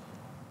 ready?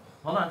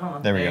 Hold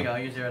on. There we you go. go.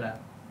 You're zeroed out.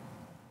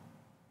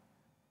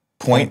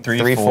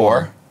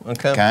 0.34.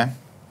 Okay. Okay.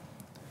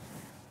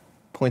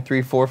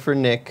 0.34 for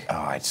Nick. Oh,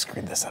 I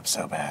screwed this up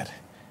so bad.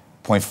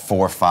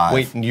 0.45.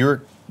 Wait,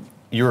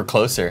 you were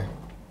closer.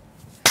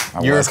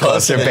 I you were was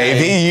closer than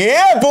baby.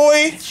 Yeah,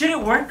 boy. Should it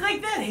work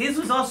like that? His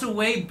was also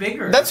way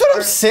bigger. That's what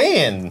I'm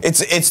saying.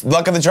 It's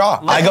luck of the draw.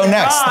 Luck I go of the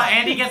next. draw.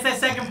 Andy gets that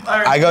second.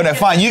 I go next.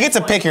 Fine, you get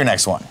to pick your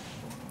next one.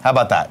 How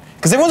about that?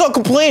 Because everyone's all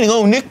complaining.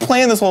 Oh, Nick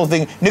planned this whole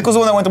thing. Nick was the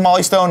one that went to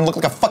Molly Stone and looked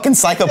like a fucking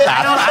psychopath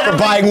I don't for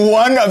buying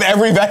one of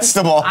every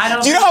vegetable. I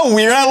don't Do you know how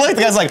weird I looked?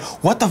 The guy's like,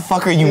 what the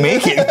fuck are you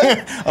making?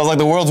 I was like,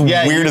 the world's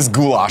weirdest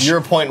goulash.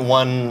 You're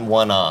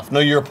 0.11 off.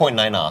 No, you're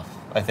 0.9 off,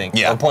 I think.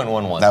 Yeah. Or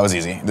 0.11. That was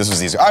easy. This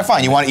was easy. All right,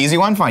 fine. You want an easy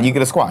one? Fine. You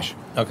get a squash.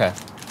 Okay.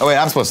 Oh, wait,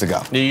 I'm supposed to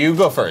go. You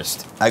go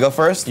first. I go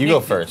first? You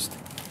go first.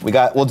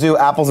 We'll do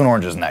apples and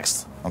oranges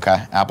next.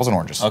 Okay? Apples and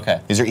oranges.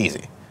 Okay. These are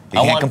easy. You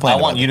can't complain I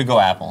about want you to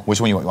go apple.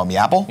 Which one you want? You want me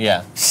apple?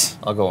 Yeah.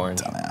 I'll go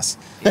orange. Dumbass.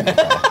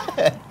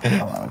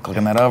 Hold on, I'm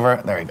clicking that over.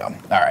 There you go. All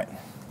right.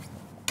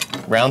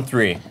 Round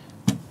 3.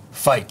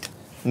 Fight.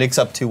 Nick's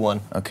up 2-1.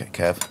 Okay,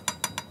 Kev.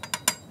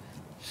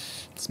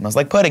 Smells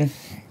like pudding.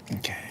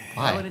 Okay.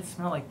 Why would it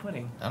smell like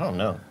pudding? I don't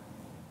know.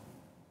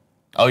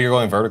 Oh, you're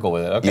going vertical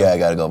with it. Okay. Yeah, I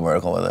gotta go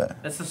vertical with it.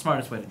 That's the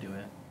smartest way to do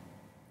it.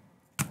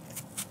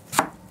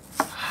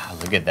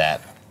 Look at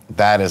that.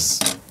 That is.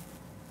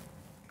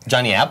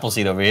 Johnny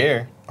Appleseed over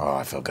here. Oh,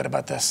 I feel good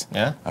about this.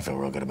 Yeah? I feel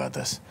real good about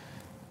this.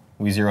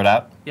 We zeroed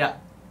out. Yeah.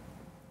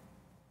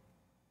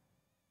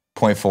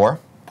 0.4.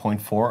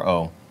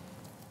 0.40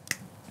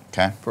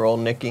 Okay. for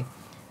old Nicky.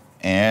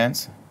 And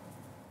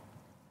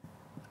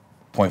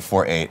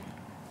 0.48.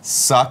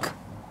 Suck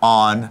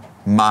on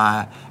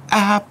my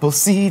apple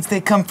seeds.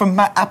 They come from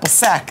my apple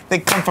sack. They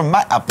come from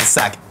my apple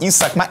sack. You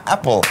suck my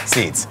apple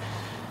seeds.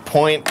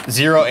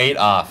 0.08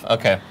 off.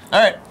 Okay.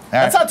 All right.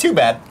 That's not too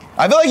bad.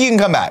 I feel like you can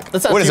come back.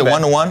 That's not What is too it,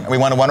 bad. 1-1? Are we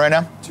 1-1 right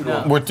now?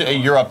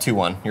 You're up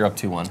 2-1. You're up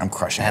 2-1. I'm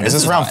crushing Man, it. Is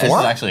this round 4? This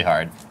is actually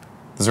hard.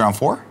 This is round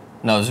 4?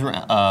 No, this is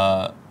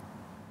round.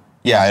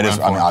 Yeah, it is.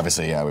 round I mean, 4.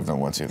 obviously, yeah, we've done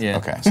 1, 2. Yeah.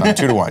 Okay, so I'm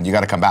 2-1. You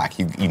got to come back.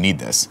 You need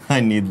this. I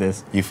need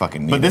this. You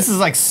fucking need But this it. is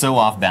like so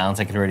off balance.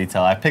 I can already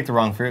tell. I picked the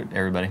wrong fruit,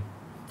 everybody.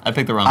 I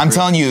picked the wrong. I'm fruit.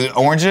 telling you,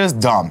 oranges,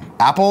 dumb.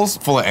 Apples,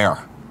 full of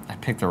air. I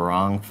picked the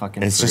wrong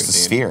fucking. It's fruit, just a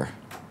dude. sphere.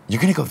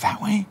 You're gonna go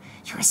that way?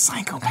 You're a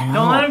psychopath.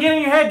 Don't let him get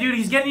in your head, dude.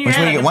 He's getting in your Which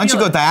head. way I you, can why don't you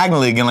feel go it.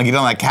 diagonally again like you did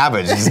on that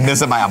cabbage? You just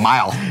miss it by a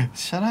mile.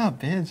 Shut up,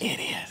 bitch.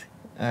 Idiot.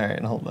 All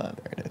right, hold on.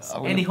 There it is.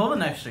 Andy, hold the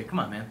knife straight. Come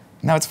on, man.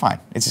 No, it's fine.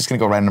 It's just gonna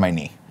go right into my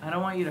knee. I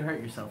don't want you to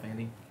hurt yourself,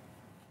 Andy.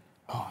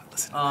 Oh,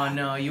 listen. Oh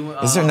no, you.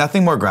 Is there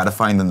nothing more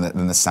gratifying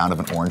than the sound of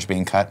an orange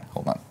being cut?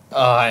 Hold on.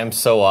 Oh, I am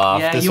so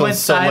off. Yeah, this you one's went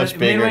so much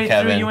bigger, midway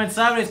Kevin. Through, you went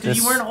sideways because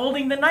you This- weren't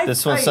holding the knife.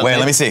 this one's tight. so- Wait,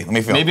 let me see. Let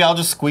me feel. Maybe I'll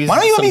just squeeze. Why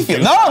don't you let me some feel?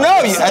 juice.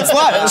 No, that's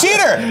not.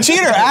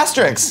 Cheater,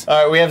 asterisk.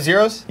 All right, we have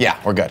zeros. Yeah,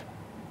 we're good.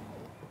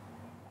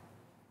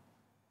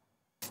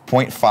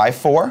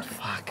 0.54.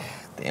 Fuck.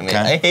 Damn it. Okay.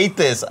 I hate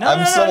this. No, I'm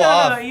no, so no,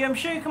 off. No, I'm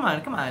sure. Come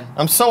on, come on.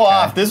 I'm so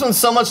off. This one's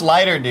so much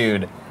lighter,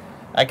 dude.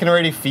 I can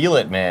already feel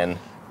it, man.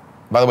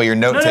 By the way, your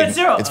note No, take. it's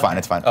 0. It's fine.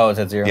 It's fine. Oh, it's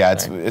at 0. Yeah, All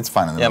right. it's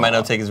fine. In the Yeah, my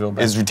middle. note take is real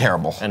bad. It's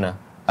terrible. I know.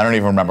 I don't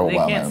even remember They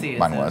what can't see it,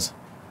 mine so- was.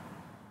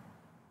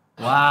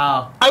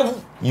 Wow.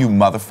 You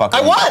motherfucker.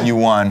 I won! You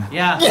won.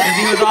 Yeah, 'cause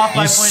he was off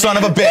by You 0.8. son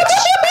of a bitch.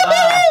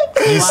 Wow.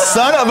 You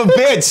son of a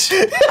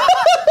bitch.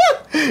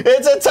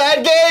 It's a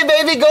tied game,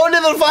 baby. Going to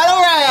the final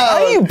Why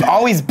do round. you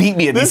always beat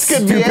me at This these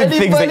could be stupid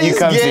things that you anybody's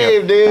come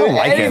game, to? dude. I don't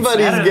like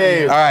Anybody's Saturday.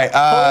 game. All right.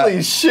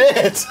 Holy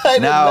shit. I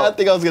did now, not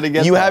think I was going to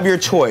get You that. have your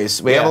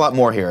choice. We have Yeah. a lot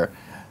more here.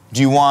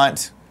 Do you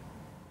want...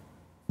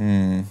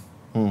 Now,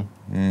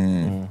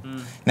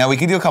 we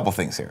can do a couple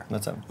things here.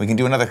 What's up? We can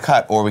do another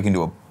cut, or we can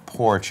do a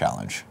pour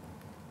challenge.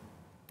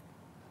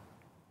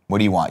 What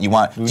do you want?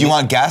 Do you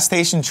want gas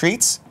station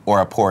treats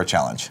or a pour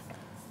challenge?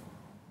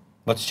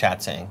 What's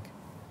chat saying?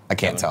 I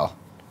can't tell.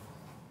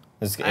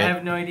 I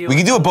have no idea. We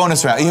can do a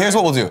bonus round. Here's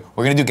what we'll do.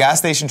 We're gonna do gas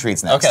station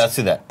treats next. Okay, let's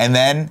do that. And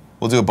then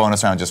we'll do a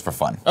bonus round just for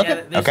fun. Yeah,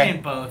 Okay. they're Okay.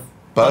 saying both.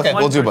 Both? Okay.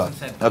 We'll do One both.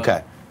 person said both.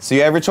 Okay. So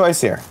you have your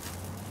choice here.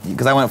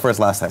 Because I went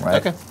first last time,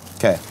 right? Okay.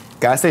 Okay.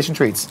 Gas station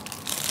treats.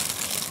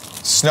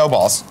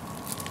 Snowballs.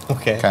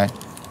 Okay. Okay.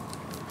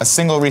 A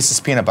single Reese's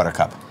peanut butter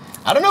cup.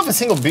 I don't know if a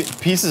single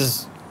piece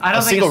is. I don't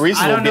a single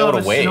Reese's would be able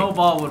to weigh. A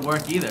snowball would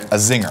work either. A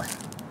zinger.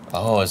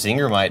 Oh, a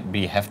zinger might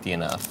be hefty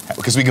enough.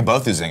 Because we could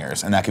both do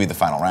zingers, and that could be the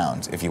final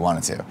round if you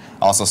wanted to.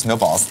 Also,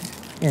 snowballs.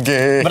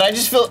 But I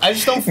just don't.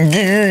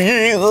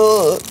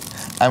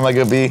 I'm like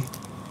a bee.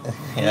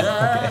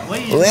 Yeah. What,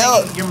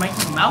 Well- you're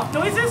making mouth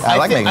noises? I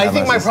like making I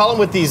think my noises. problem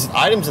with these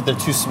items is that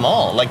they're too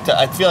small. Like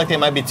I feel like they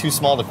might be too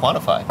small to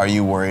quantify. Are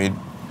you worried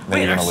that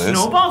Wait, you're are gonna lose?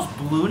 snowballs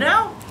blue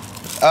now?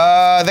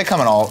 They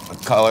come in all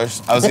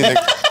colors. I was either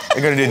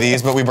gonna do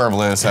these, but we burn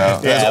blue, so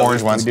there's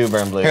orange ones. We do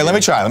burn blue. Here, let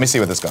me try. Let me see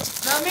what this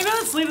goes. No, maybe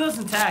let's leave those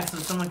intact so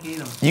someone can eat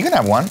them. You can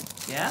have one.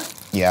 Yeah?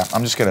 Yeah,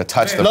 I'm just gonna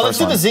touch the No, let's first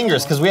do the one.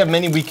 zingers because we have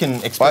many we can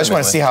experiment Well, I just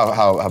want to with. see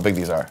how big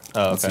these are.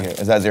 Oh, Let's see okay. here.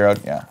 Is that zeroed?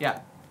 Yeah. Yeah.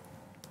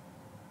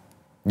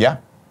 Yeah.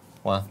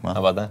 Wow, how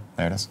about that?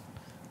 There it is.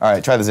 All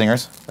right, try the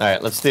zingers. All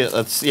right, let's do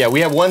it. Yeah, we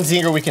have one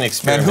zinger we can Man,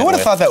 experiment who would have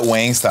with. thought that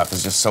weighing stuff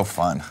is just so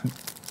fun?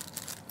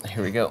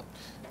 Here we go.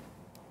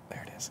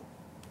 There it is.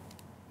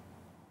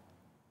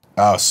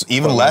 Oh, so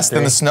even less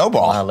than the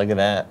snowball. Wow, look at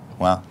that.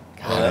 Wow.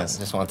 God, There it I is.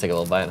 just want to take a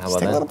little bite. How Just about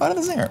take a that? little bite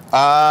of the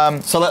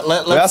zinger. So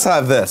let's We also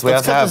have this. We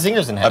let's also cut have the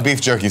zingers in half. a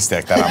beef jerky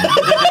stick that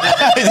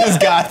I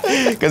just got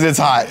because it's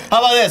hot. How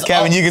about this?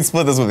 Kevin, you can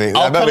split this with me.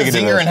 I I'll bet cut we a can do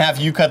zinger this. in half.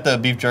 You cut the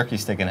beef jerky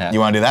stick in half. You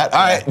want to do that? All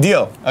right,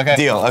 deal. Okay.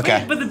 Deal. Okay.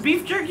 Wait, but the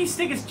beef jerky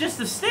stick is just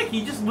a stick.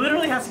 He just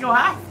literally has to go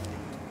half.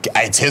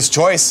 It's his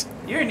choice.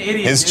 You're an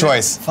idiot. His dude.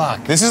 choice.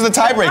 Fuck. This is the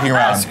tie-breaking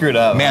round. Screwed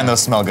up. Man,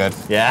 those smell good.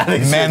 Yeah, they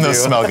Man, sure those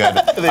do. smell good.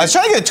 I was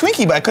trying to get a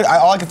Twinkie, but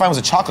all I could find was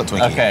a chocolate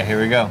Twinkie. Okay,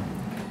 here we go.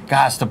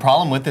 Gosh, the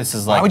problem with this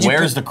is like, would you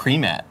where's put- the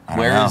cream at? I don't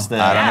Where know. is the?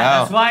 I don't know.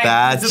 That's why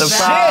That's it's a the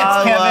bad-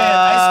 problem. Shit, Kevin,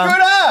 I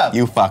screwed up.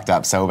 You fucked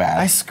up so bad.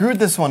 I screwed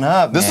this one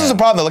up. This man. is the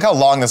problem. Look how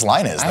long this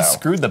line is, though. I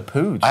screwed the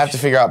pooch. I have to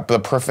figure out the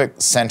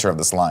perfect center of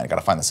this line. I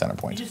gotta find the center You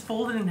point. just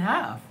fold it in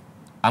half.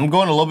 I'm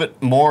going a little bit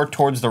more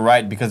towards the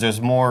right because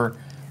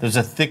there's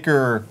a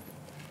thicker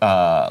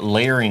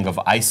layering of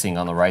icing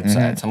on the right Mm-hmm.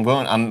 side.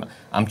 So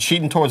I'm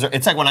cheating towards it.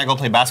 It's like when I go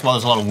play basketball,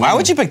 there's a lot of wind. Why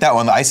would you pick that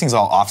one? The icing's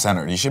all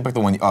off-center. You should pick the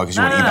one. Because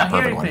you No, want to eat no, that he perfect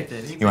already one. picked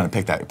it. He You want to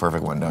pick that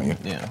perfect one, don't you?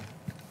 Yeah.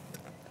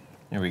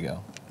 Here we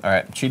go. All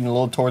right, cheating a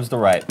little towards the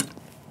right.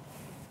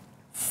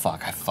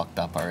 Fuck, I fucked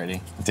up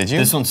already. Did you?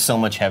 This one's so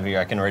much heavier.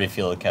 I can already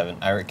feel it, Kevin.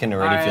 I can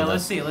already Alright, feel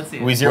let's this. see, let's see.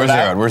 We We're zeroed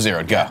zeroed. out? We're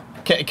zeroed. Go.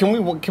 Can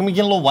we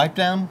get a little wipe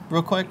down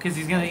real quick? Because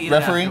he's gonna eat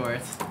Referee? it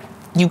afterwards.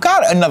 You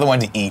got another one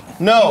to eat.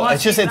 No, wants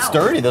it's just to eat it's that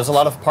one. dirty. There's a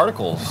lot of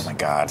particles. Oh my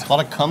God. A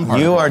lot of cum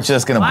particles. You are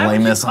just gonna Why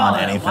blame would you this call on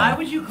that? anything. Why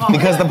would you call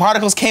Because that? the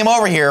particles came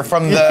over here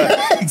from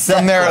the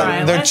from their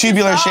Alright, their let's just-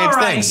 tubular shaped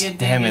alright, things. you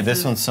Damn it, dingus.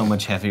 this one's so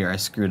much heavier. I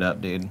screwed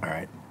up, dude. All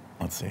right.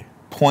 Let's see.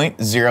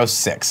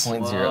 0.06.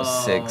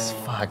 0.06.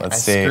 Fuck, Let's I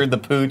see. screwed the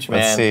pooch, man.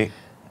 Let's see.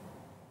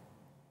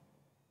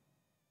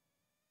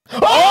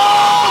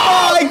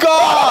 Oh my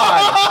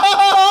God!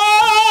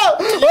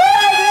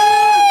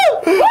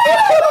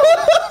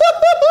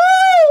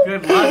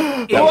 Good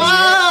luck.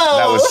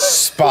 That was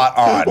spot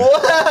on.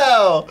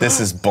 Wow! This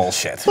is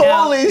bullshit.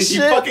 Holy He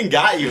shit! fucking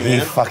got you, He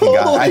man. fucking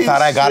got. I Holy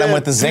thought I got him shit.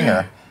 with the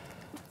zinger.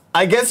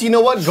 I guess you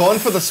know what? Going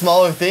for the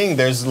smaller thing,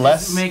 there's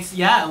less. Makes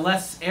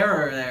less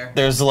error there.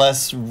 There's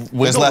less. Wiggle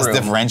There's less room.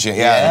 differentiate.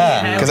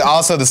 Yeah. Yeah. Because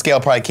also the scale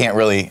probably can't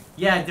really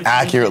Yeah,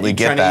 accurately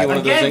get Trying to eat one that.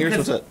 of those Again, zingers?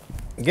 'cause- What's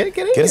that? Get in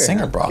Get a here.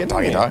 singer, bro. Get in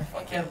Doggy here. dog.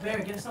 Okay, Bear,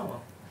 get a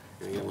snowball.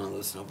 Can I get one of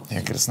those snowballs?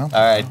 Here, get a snow.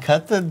 All right,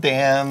 cut the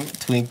damn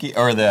Twinkie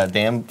or the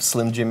damn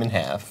Slim Jim in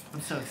half.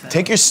 I'm so excited.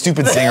 Take your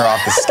stupid zinger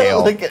off the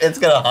scale. Look, it's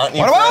gonna haunt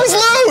you. Why do I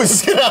forever. always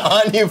It's lose? gonna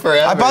haunt you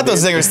forever. I bought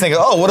those dude. zingers thinking,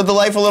 oh, what a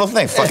delightful little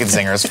thing. Fucking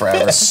zingers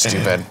forever.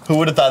 Stupid. Who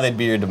would have thought they'd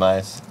be your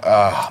demise?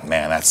 Oh,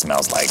 man, that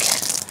smells like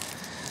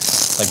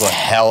Like what?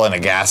 hell in a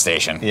gas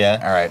station. Yeah.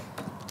 All right.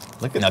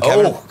 Look at Now, that.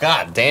 Kevin- Oh,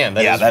 god damn,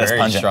 that Yeah, is that is very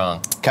pungent. strong.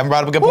 Kevin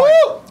brought up a good point.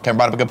 Woo! Kevin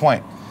brought up a good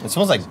point. It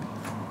smells like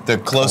The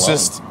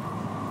closest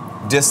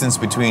distance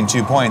between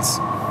 2 points,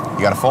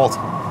 you gotta fold. You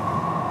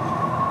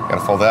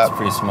gotta fold it up.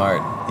 pretty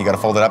smart. You gotta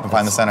fold it up and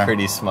find the center.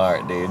 Pretty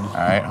smart, dude. All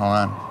right, hold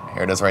on.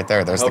 Here it is right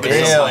there. There's the Hope it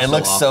case. is. Ew, it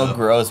looks so Off,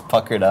 gross,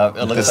 puckered up.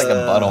 It looks This- like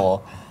a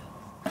butthole.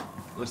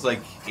 Looks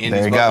like There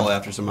Andy's you go. bubble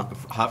after some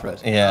hot fries.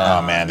 Yeah.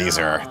 Oh man, these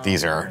are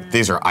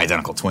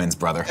identical twins,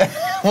 brother.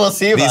 We'll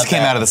see about These that.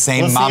 came out of the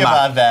same we'll mama. See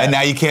about that. And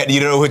now you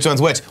don't know which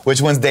one's which.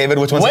 Which one's David,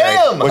 which one's Harry.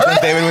 Wham! Which one's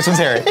David, which one's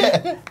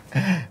Harry.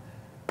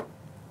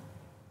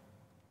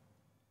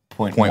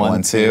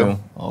 0.12.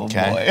 Oh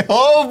Okay. boy.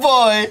 Oh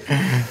boy.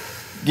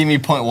 Give me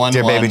 0.11.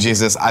 Dear baby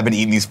Jesus, I've been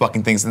eating these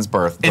fucking things since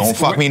birth. Don't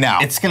fuck me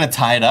now. It's gonna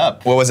tie it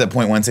up. What was it,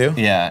 0.12?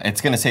 Yeah,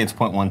 it's gonna say it's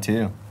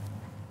 0.12.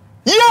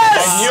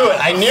 Yes!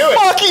 I knew it.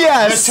 Fuck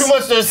yes! There's too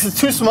much. It's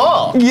too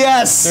small.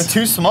 Yes! They're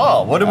too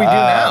small. What do we do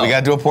now? We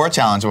gotta do a pour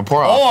challenge. We'll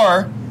pour off.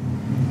 Or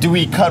do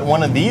we cut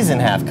one of these in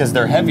half because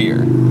they're heavier?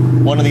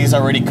 One of these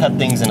already cut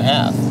things in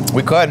half.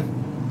 We could.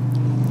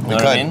 You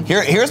know what I mean?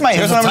 Here's what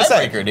There's I'm a gonna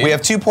say. tiebreaker, dude. We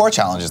have 2 pour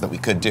challenges that we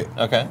could do.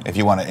 Okay. If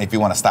you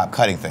wanna stop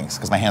cutting things,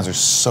 because my hands are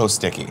so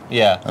sticky.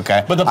 Yeah.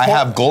 Okay. But I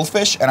have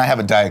goldfish and I have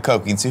a Diet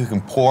Coke. You can see who can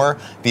pour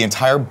the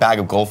entire bag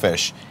of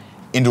goldfish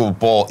into a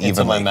bowl Into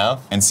evenly. my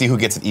mouth? And see who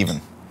gets it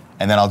even.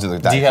 and then I'll do the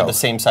Diet Do you have the Coke.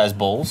 same size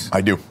bowls?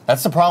 I do.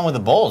 That's the problem with the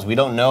bowls. We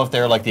don't know if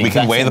they're like the We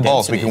exact can weigh same the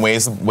bowls. We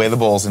densities. can weigh the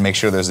bowls and make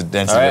sure there's a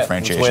density All right,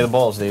 differentiation. let's weigh the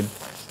bowls, dude.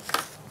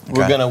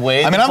 We're Okay. gonna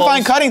weigh. I mean, the I'm fine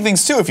bowls. cutting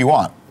things too if you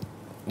want.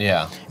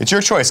 Yeah. It's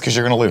your choice because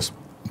you're gonna lose.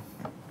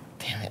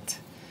 Damn it.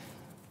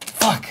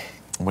 Fuck.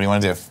 What do you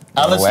want to do?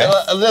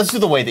 Let's do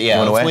the weight. Yeah,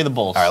 wanna let's weigh? weigh the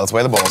bowls. All right, let's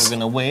weigh the bowls. We're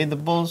gonna weigh the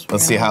bowls.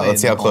 Let's see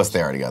how close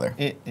they are together.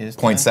 It is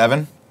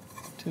 0.7,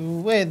 to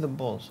weigh the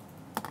bowls.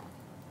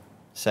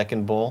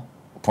 Second bowl.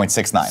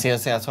 0.69. See,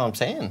 that's what I'm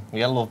saying. We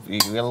got a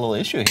little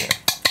issue here.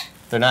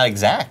 They're not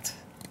exact.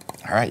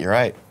 All right, you're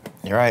right.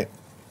 You're right.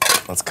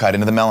 Let's cut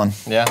into the melon.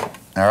 Yeah.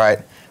 All right,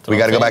 we what got to I'm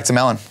go saying. back to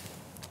melon.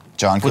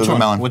 John Which Cougar one?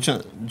 melon. Which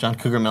John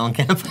Cougar melon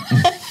camp?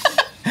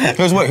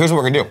 Here's what we're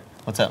gonna do.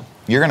 What's up?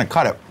 You're gonna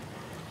cut it,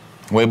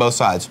 weigh both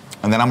sides,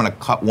 and then I'm gonna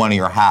cut one of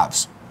your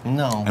halves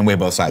No. and weigh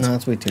both sides. No,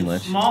 that's way too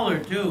much. Smaller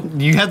too.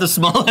 You have the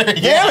smaller.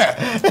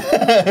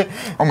 Damn it!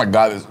 Oh my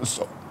God, this is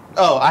so.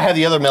 Oh, I have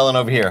the other melon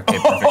over here. Okay,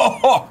 perfect.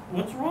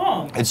 What's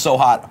wrong? It's so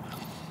hot.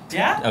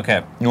 Yeah?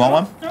 Okay. You want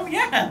one? Oh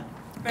yeah.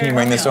 Can you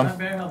bring this to him?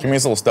 Give me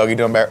this little stogie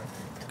to him, Barrett.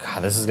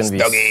 God, this is gonna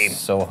Stogie. be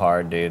so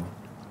hard, dude.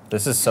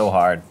 This is so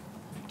hard.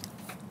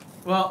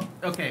 Well,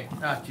 okay.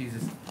 Oh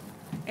Jesus.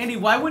 Andy,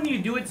 why wouldn't you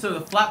do it so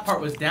the flat part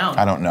was down?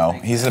 I don't know.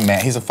 He's a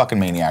man. He's a fucking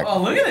maniac. Oh,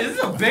 look at this. This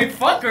is a big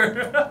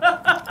fucker.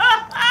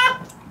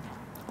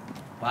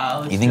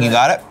 Wow. You think you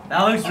got it?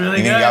 That looks really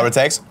You think good. you got what it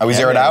takes? Are we Yeah,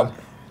 zeroed man. out?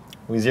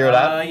 We zeroed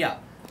out. Yeah.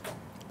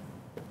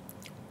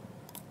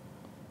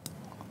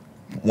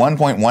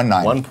 1.19.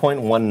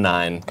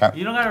 1.19. Okay.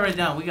 You don't gotta write it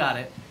down. We got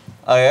it.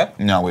 Oh yeah.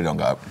 No, we don't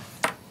got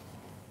it.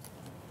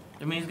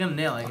 I mean, he's gonna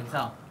nail it. I can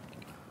tell.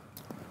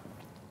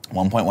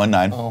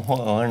 1.19. Oh,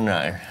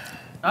 1.19.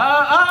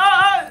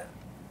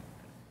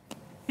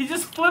 He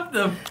just flipped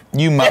them.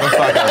 You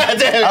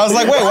motherfucker. I was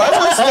like, wait, why is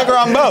there a sticker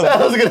on I both?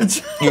 was gonna.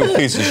 You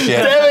piece of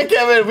shit. Damn it,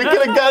 Kevin. We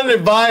could have gotten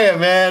it by it,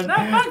 man. Nah,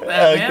 fuck that,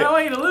 man. Okay. I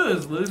want you to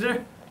lose,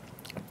 loser.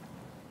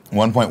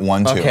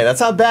 1.12. Okay,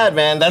 that's not bad,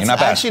 man. That's You're not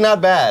bad. actually not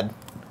bad.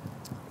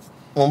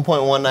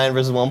 1.19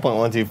 versus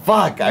 1.12.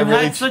 Fuck, I You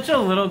really. had such a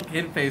little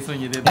kid face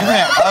when you did that.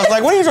 Man, I was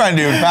like, what are you trying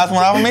to do? Pass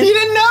one off of You me?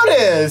 didn't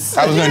notice.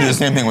 I was going to do the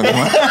same thing with him.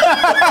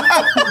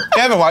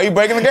 Kevin, why are you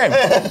breaking the game?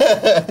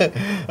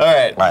 All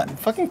right. Right.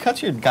 Fucking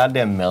cut your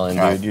goddamn melon,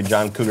 dude. All right. Your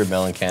John Cougar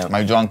melon camp.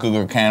 My John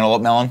Cougar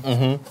cantaloupe melon.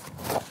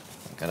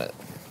 Got it.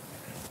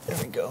 There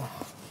we go.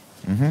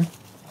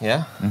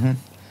 Yeah?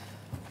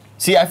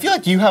 See, I feel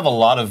like you have a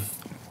lot of.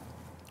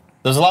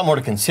 There's a lot more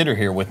to consider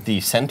here with the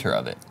center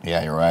of it.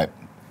 Yeah, you're right.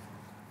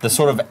 The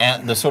sort of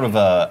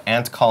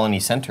ant colony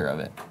center of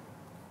it.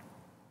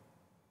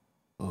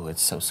 Ooh,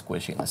 it's so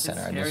squishy in the It's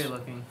center. scary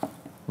looking.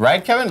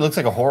 Right, Kevin? It looks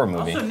like a horror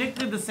movie. Also, Nick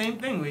did the same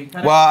thing. We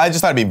kind Well, I just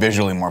thought it'd be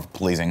visually more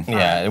pleasing.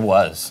 Yeah, it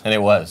was, and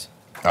it was.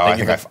 Oh, I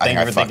think I thank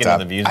you for fucked thinking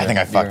up. of the viewer. I think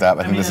I fucked up.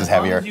 I think this is as long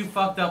heavier. as you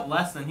fucked up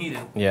less than he did.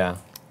 Yeah,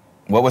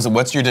 What was it?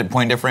 What's your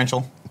point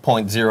differential?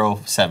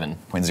 0.07.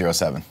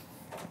 0.07.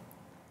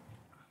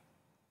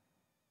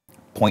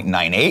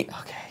 0.98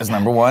 Okay. is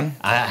number one.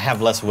 I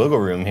have less wiggle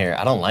room here.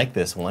 I don't like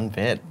this one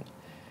bit.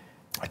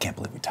 I can't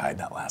believe we tied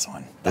that last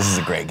one. This is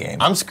a great game.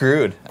 I'm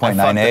screwed. I fucked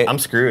 0.98? it. I'm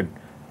screwed.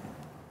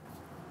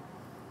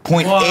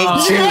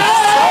 0.82.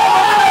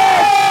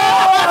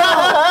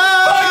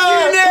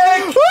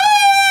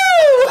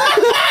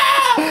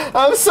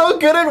 I'm so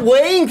good at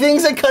weighing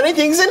things and cutting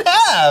things in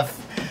half.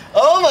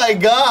 Oh my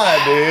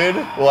god, dude!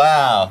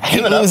 Wow.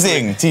 Give it up for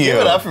Losing me. to you. Give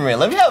it up for me.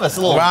 Let me have a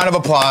little. Round of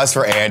applause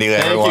for Andy,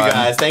 Thank everyone. you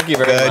guys. Thank you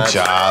very Good much.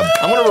 job.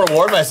 I'm gonna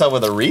reward myself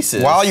with a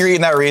Reese's. While you're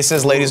eating that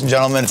Reese's, ladies and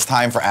gentlemen, it's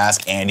time for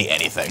Ask Andy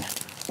Anything.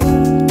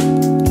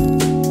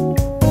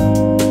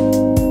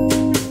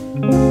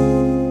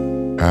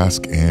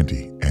 Ask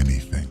Andy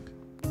anything.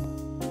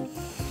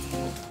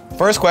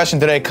 First question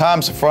today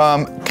comes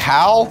from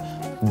Cal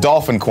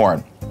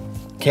Dolphincorn.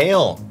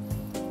 Kale.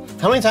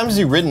 How many times has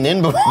he written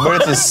in before?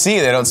 But it's a C.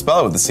 They don't spell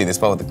it with the C. They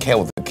spell it with the K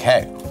with the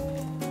K.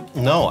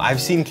 No,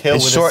 I've seen kale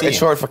It's with short. a C. It's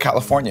short for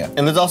California.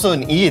 And there's also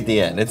an E at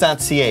the end. It's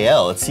not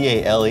C-A-L, it's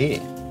C-A-L-E.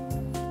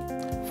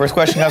 First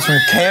question comes from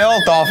Kale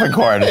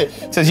Dolphincorn.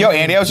 It says, "Yo,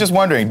 Andy, I was just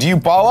wondering, do you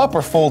ball up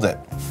or fold it?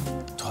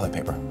 Toilet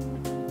paper.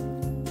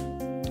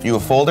 You a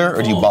folder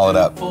or do you ball it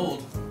up?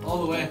 Fold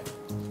all the way.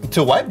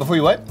 To wipe before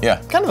you wipe? Yeah.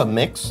 Kind of a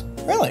mix.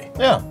 Really?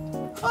 Yeah.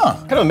 Huh.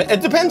 Kind of a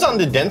it depends on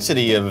the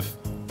density of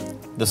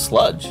the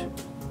sludge.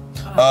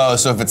 Oh,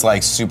 so if it's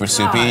like super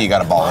soupy, you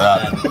gotta ball it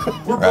up.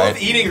 We're Right.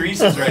 both eating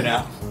Reese's right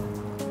now.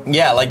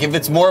 Yeah, like if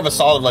it's more of a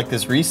solid like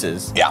this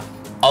Reese's, Yeah.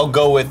 I'll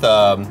go with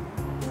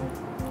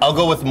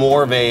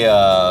more of a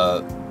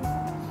I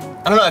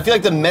don't know, I feel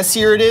like the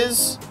messier it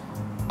is,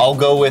 I'll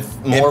go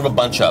with more of a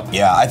bunch up.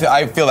 Yeah,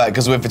 I feel that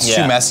because if it's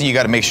Yeah. too messy, you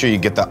got to make sure you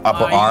get the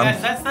upper You arm.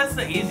 guys, that's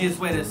the easiest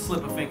way to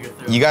slip a finger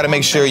through. You got to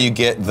make sure you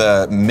get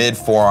the mid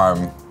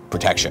forearm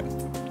protection.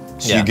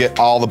 So Yeah. you get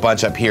all the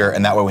bunch up here,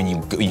 and that way when you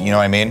know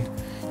what I mean.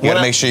 You got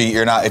to make sure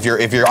you're not if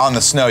you're on the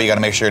snow, you got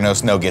to make sure no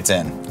snow gets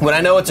in. When I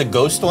know it's a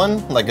ghost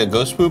one, like a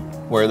ghost poop,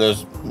 where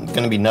there's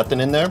gonna be nothing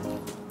in there,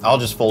 I'll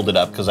just fold it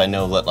up because I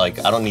know that like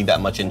I don't need that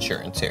much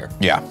insurance here.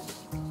 Yeah.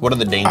 What are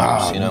the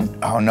dangers, you know?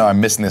 Oh no, I'm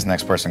missing this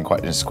next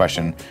this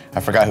question. I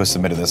forgot who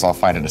submitted this. I'll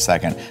find it in a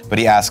second. But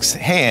he asks,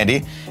 "Hey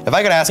Andy, if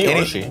I could ask He or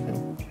any, she.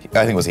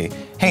 I think it was he.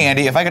 Hey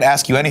Andy, if I could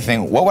ask you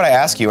anything, what would I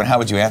ask you, and how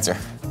would you answer?"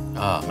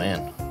 Oh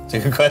man, it's a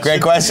good question.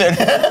 Great question.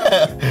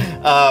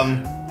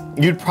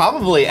 You'd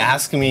probably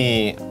ask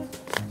me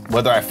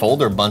whether I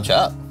fold or bunch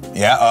up.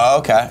 Yeah. Oh,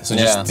 okay. So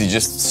Yeah. you're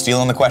just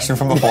stealing the question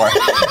from before.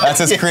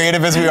 That's as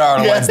creative as we are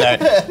on Wednesday.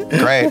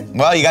 Great.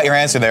 Well, you got your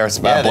answer there. It's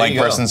about Yeah, there blank you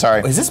go. person.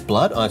 Sorry. Is this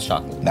blood? Oh, it's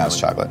chocolate. No, it's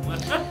chocolate.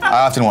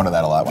 I often wonder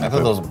that a lot when I thought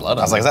poop. those were blood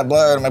I was on like, is that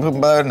blood? Am I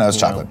pooping blood? No, it's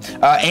chocolate.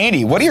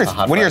 Andy, what are your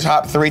hot what are your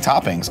flash. top 3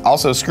 toppings?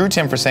 Also, screw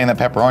Tim for saying that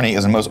pepperoni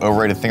is the most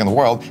overrated thing in the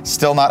world.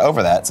 Still not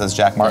over that, says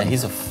Jack Yeah, Martin.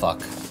 he's a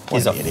fuck.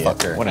 He's a an idiot.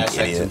 fucker. What an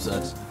Hashtag idiot.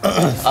 Tim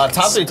sucks.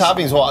 Top 3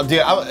 toppings. Well, dude,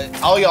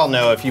 all y'all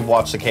know if you've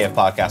watched the KF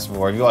podcast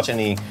before, if you watch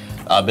any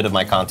bit of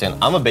my content,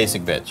 I'm a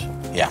basic bitch.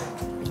 Yeah.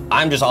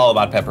 I'm just all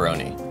about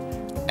pepperoni,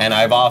 and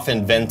I've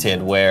often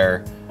vented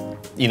where,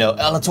 you know,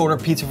 oh, let's order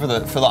pizza for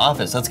the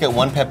office. Let's get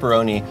 1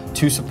 pepperoni,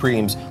 2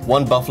 supremes,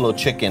 1 buffalo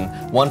chicken,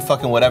 1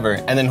 fucking whatever,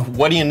 and then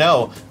what do you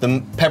know?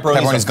 The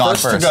pepperoni's gone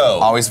first to go.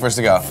 Always first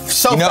to go.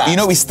 So you know fast.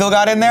 what we still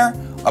got in there?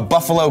 A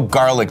buffalo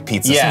garlic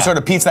pizza. Yeah. Some sort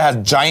of pizza that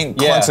has giant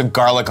clumps Yeah. of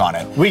garlic on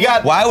it. We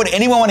got- Why would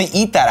anyone want to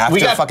eat that after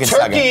We a got fucking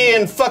turkey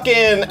second? and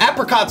fucking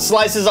apricot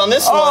slices on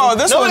this one. Oh,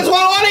 this Nobody's one.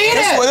 gonna want to eat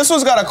it. This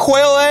one's got a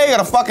quail egg and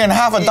a fucking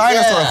half a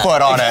dinosaur Yeah.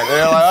 foot on it.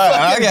 You're like,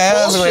 Fucking okay,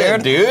 that's bullshit,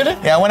 weird. dude.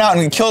 Yeah, I went out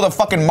and killed a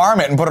fucking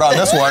marmot and put it on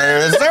this one.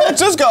 It's San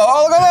Francisco.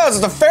 Oh, look at this.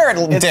 It's a ferret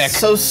It's dick.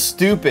 so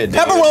stupid, dude.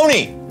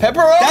 Pepperoni.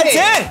 Pepperoni. That's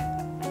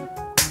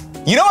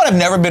it. You know what I've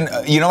never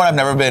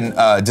been.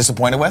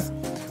 Disappointed with.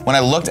 When I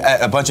looked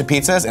at a bunch of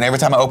pizzas and every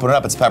time I open it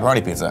up, it's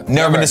pepperoni pizza.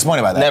 Never been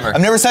disappointed by that. Never.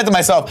 I've never said to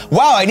myself,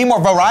 "Wow, I need more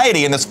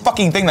variety in this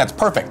fucking thing that's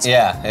perfect."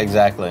 Yeah,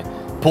 exactly.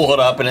 Pull it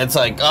up and it's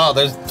like, oh,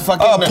 there's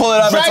fucking Pull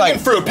it up. dragon It's like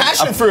fruit,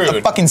 passion fruit.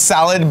 A fucking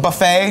salad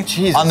buffet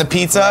Jesus on the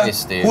pizza.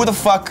 Christ, dude. Who the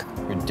fuck?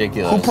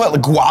 Ridiculous. Who put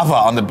like, guava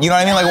on the? You know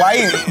what I mean? Like, why? Are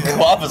you,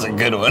 Guava's a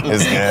good one.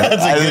 That's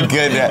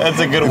good. That's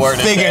a good word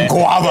to Fig say. and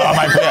guava on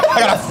my pizza. I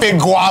got a fig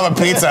guava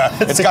pizza.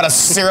 It's got a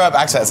syrup.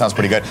 Actually, that sounds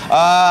pretty good.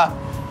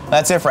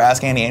 That's it for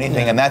Ask Andy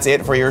Anything, and that's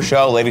it for your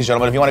show, ladies and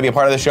gentlemen. If you want to be a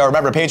part of the show,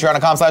 remember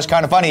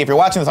patreon.com/kindafunny. If you're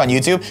watching this on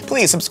YouTube,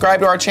 please subscribe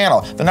to our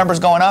channel. The number's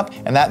going up,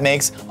 and that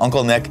makes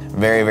Uncle Nick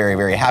very, very,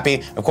 very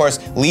happy. Of course,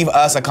 leave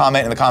us a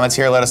comment in the comments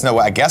here. Let us know,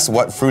 I guess,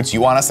 what fruits you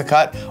want us to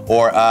cut,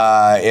 or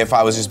if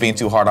I was just being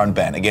too hard on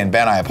Ben. Again,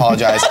 Ben, I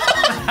apologize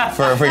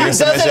for your He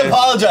doesn't submission.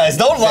 apologize.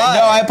 Don't lie.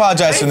 No, I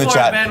apologize Wait from the for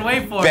chat. it, Ben.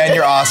 Wait for Ben, it.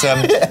 you're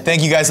awesome.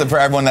 Thank you guys for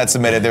everyone that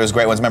submitted. There was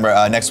great ones. Remember,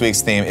 next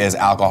week's theme is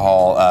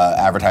alcohol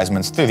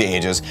advertisements through the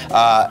ages.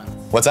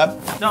 What's up?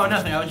 No,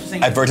 nothing. I was just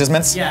saying.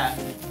 Advertisements? Yeah.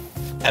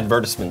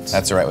 Advertisements.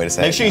 That's the right way to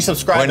say it. Make sure you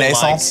subscribe and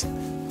Renaissance?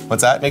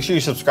 What's that? Make sure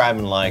you subscribe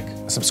and like.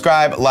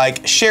 Subscribe,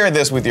 like, share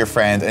this with your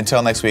friends.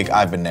 Until next week,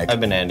 I've been Nick. I've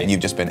been Andy. And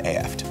you've just been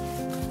AF'd.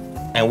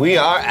 And we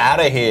are out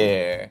of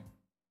here.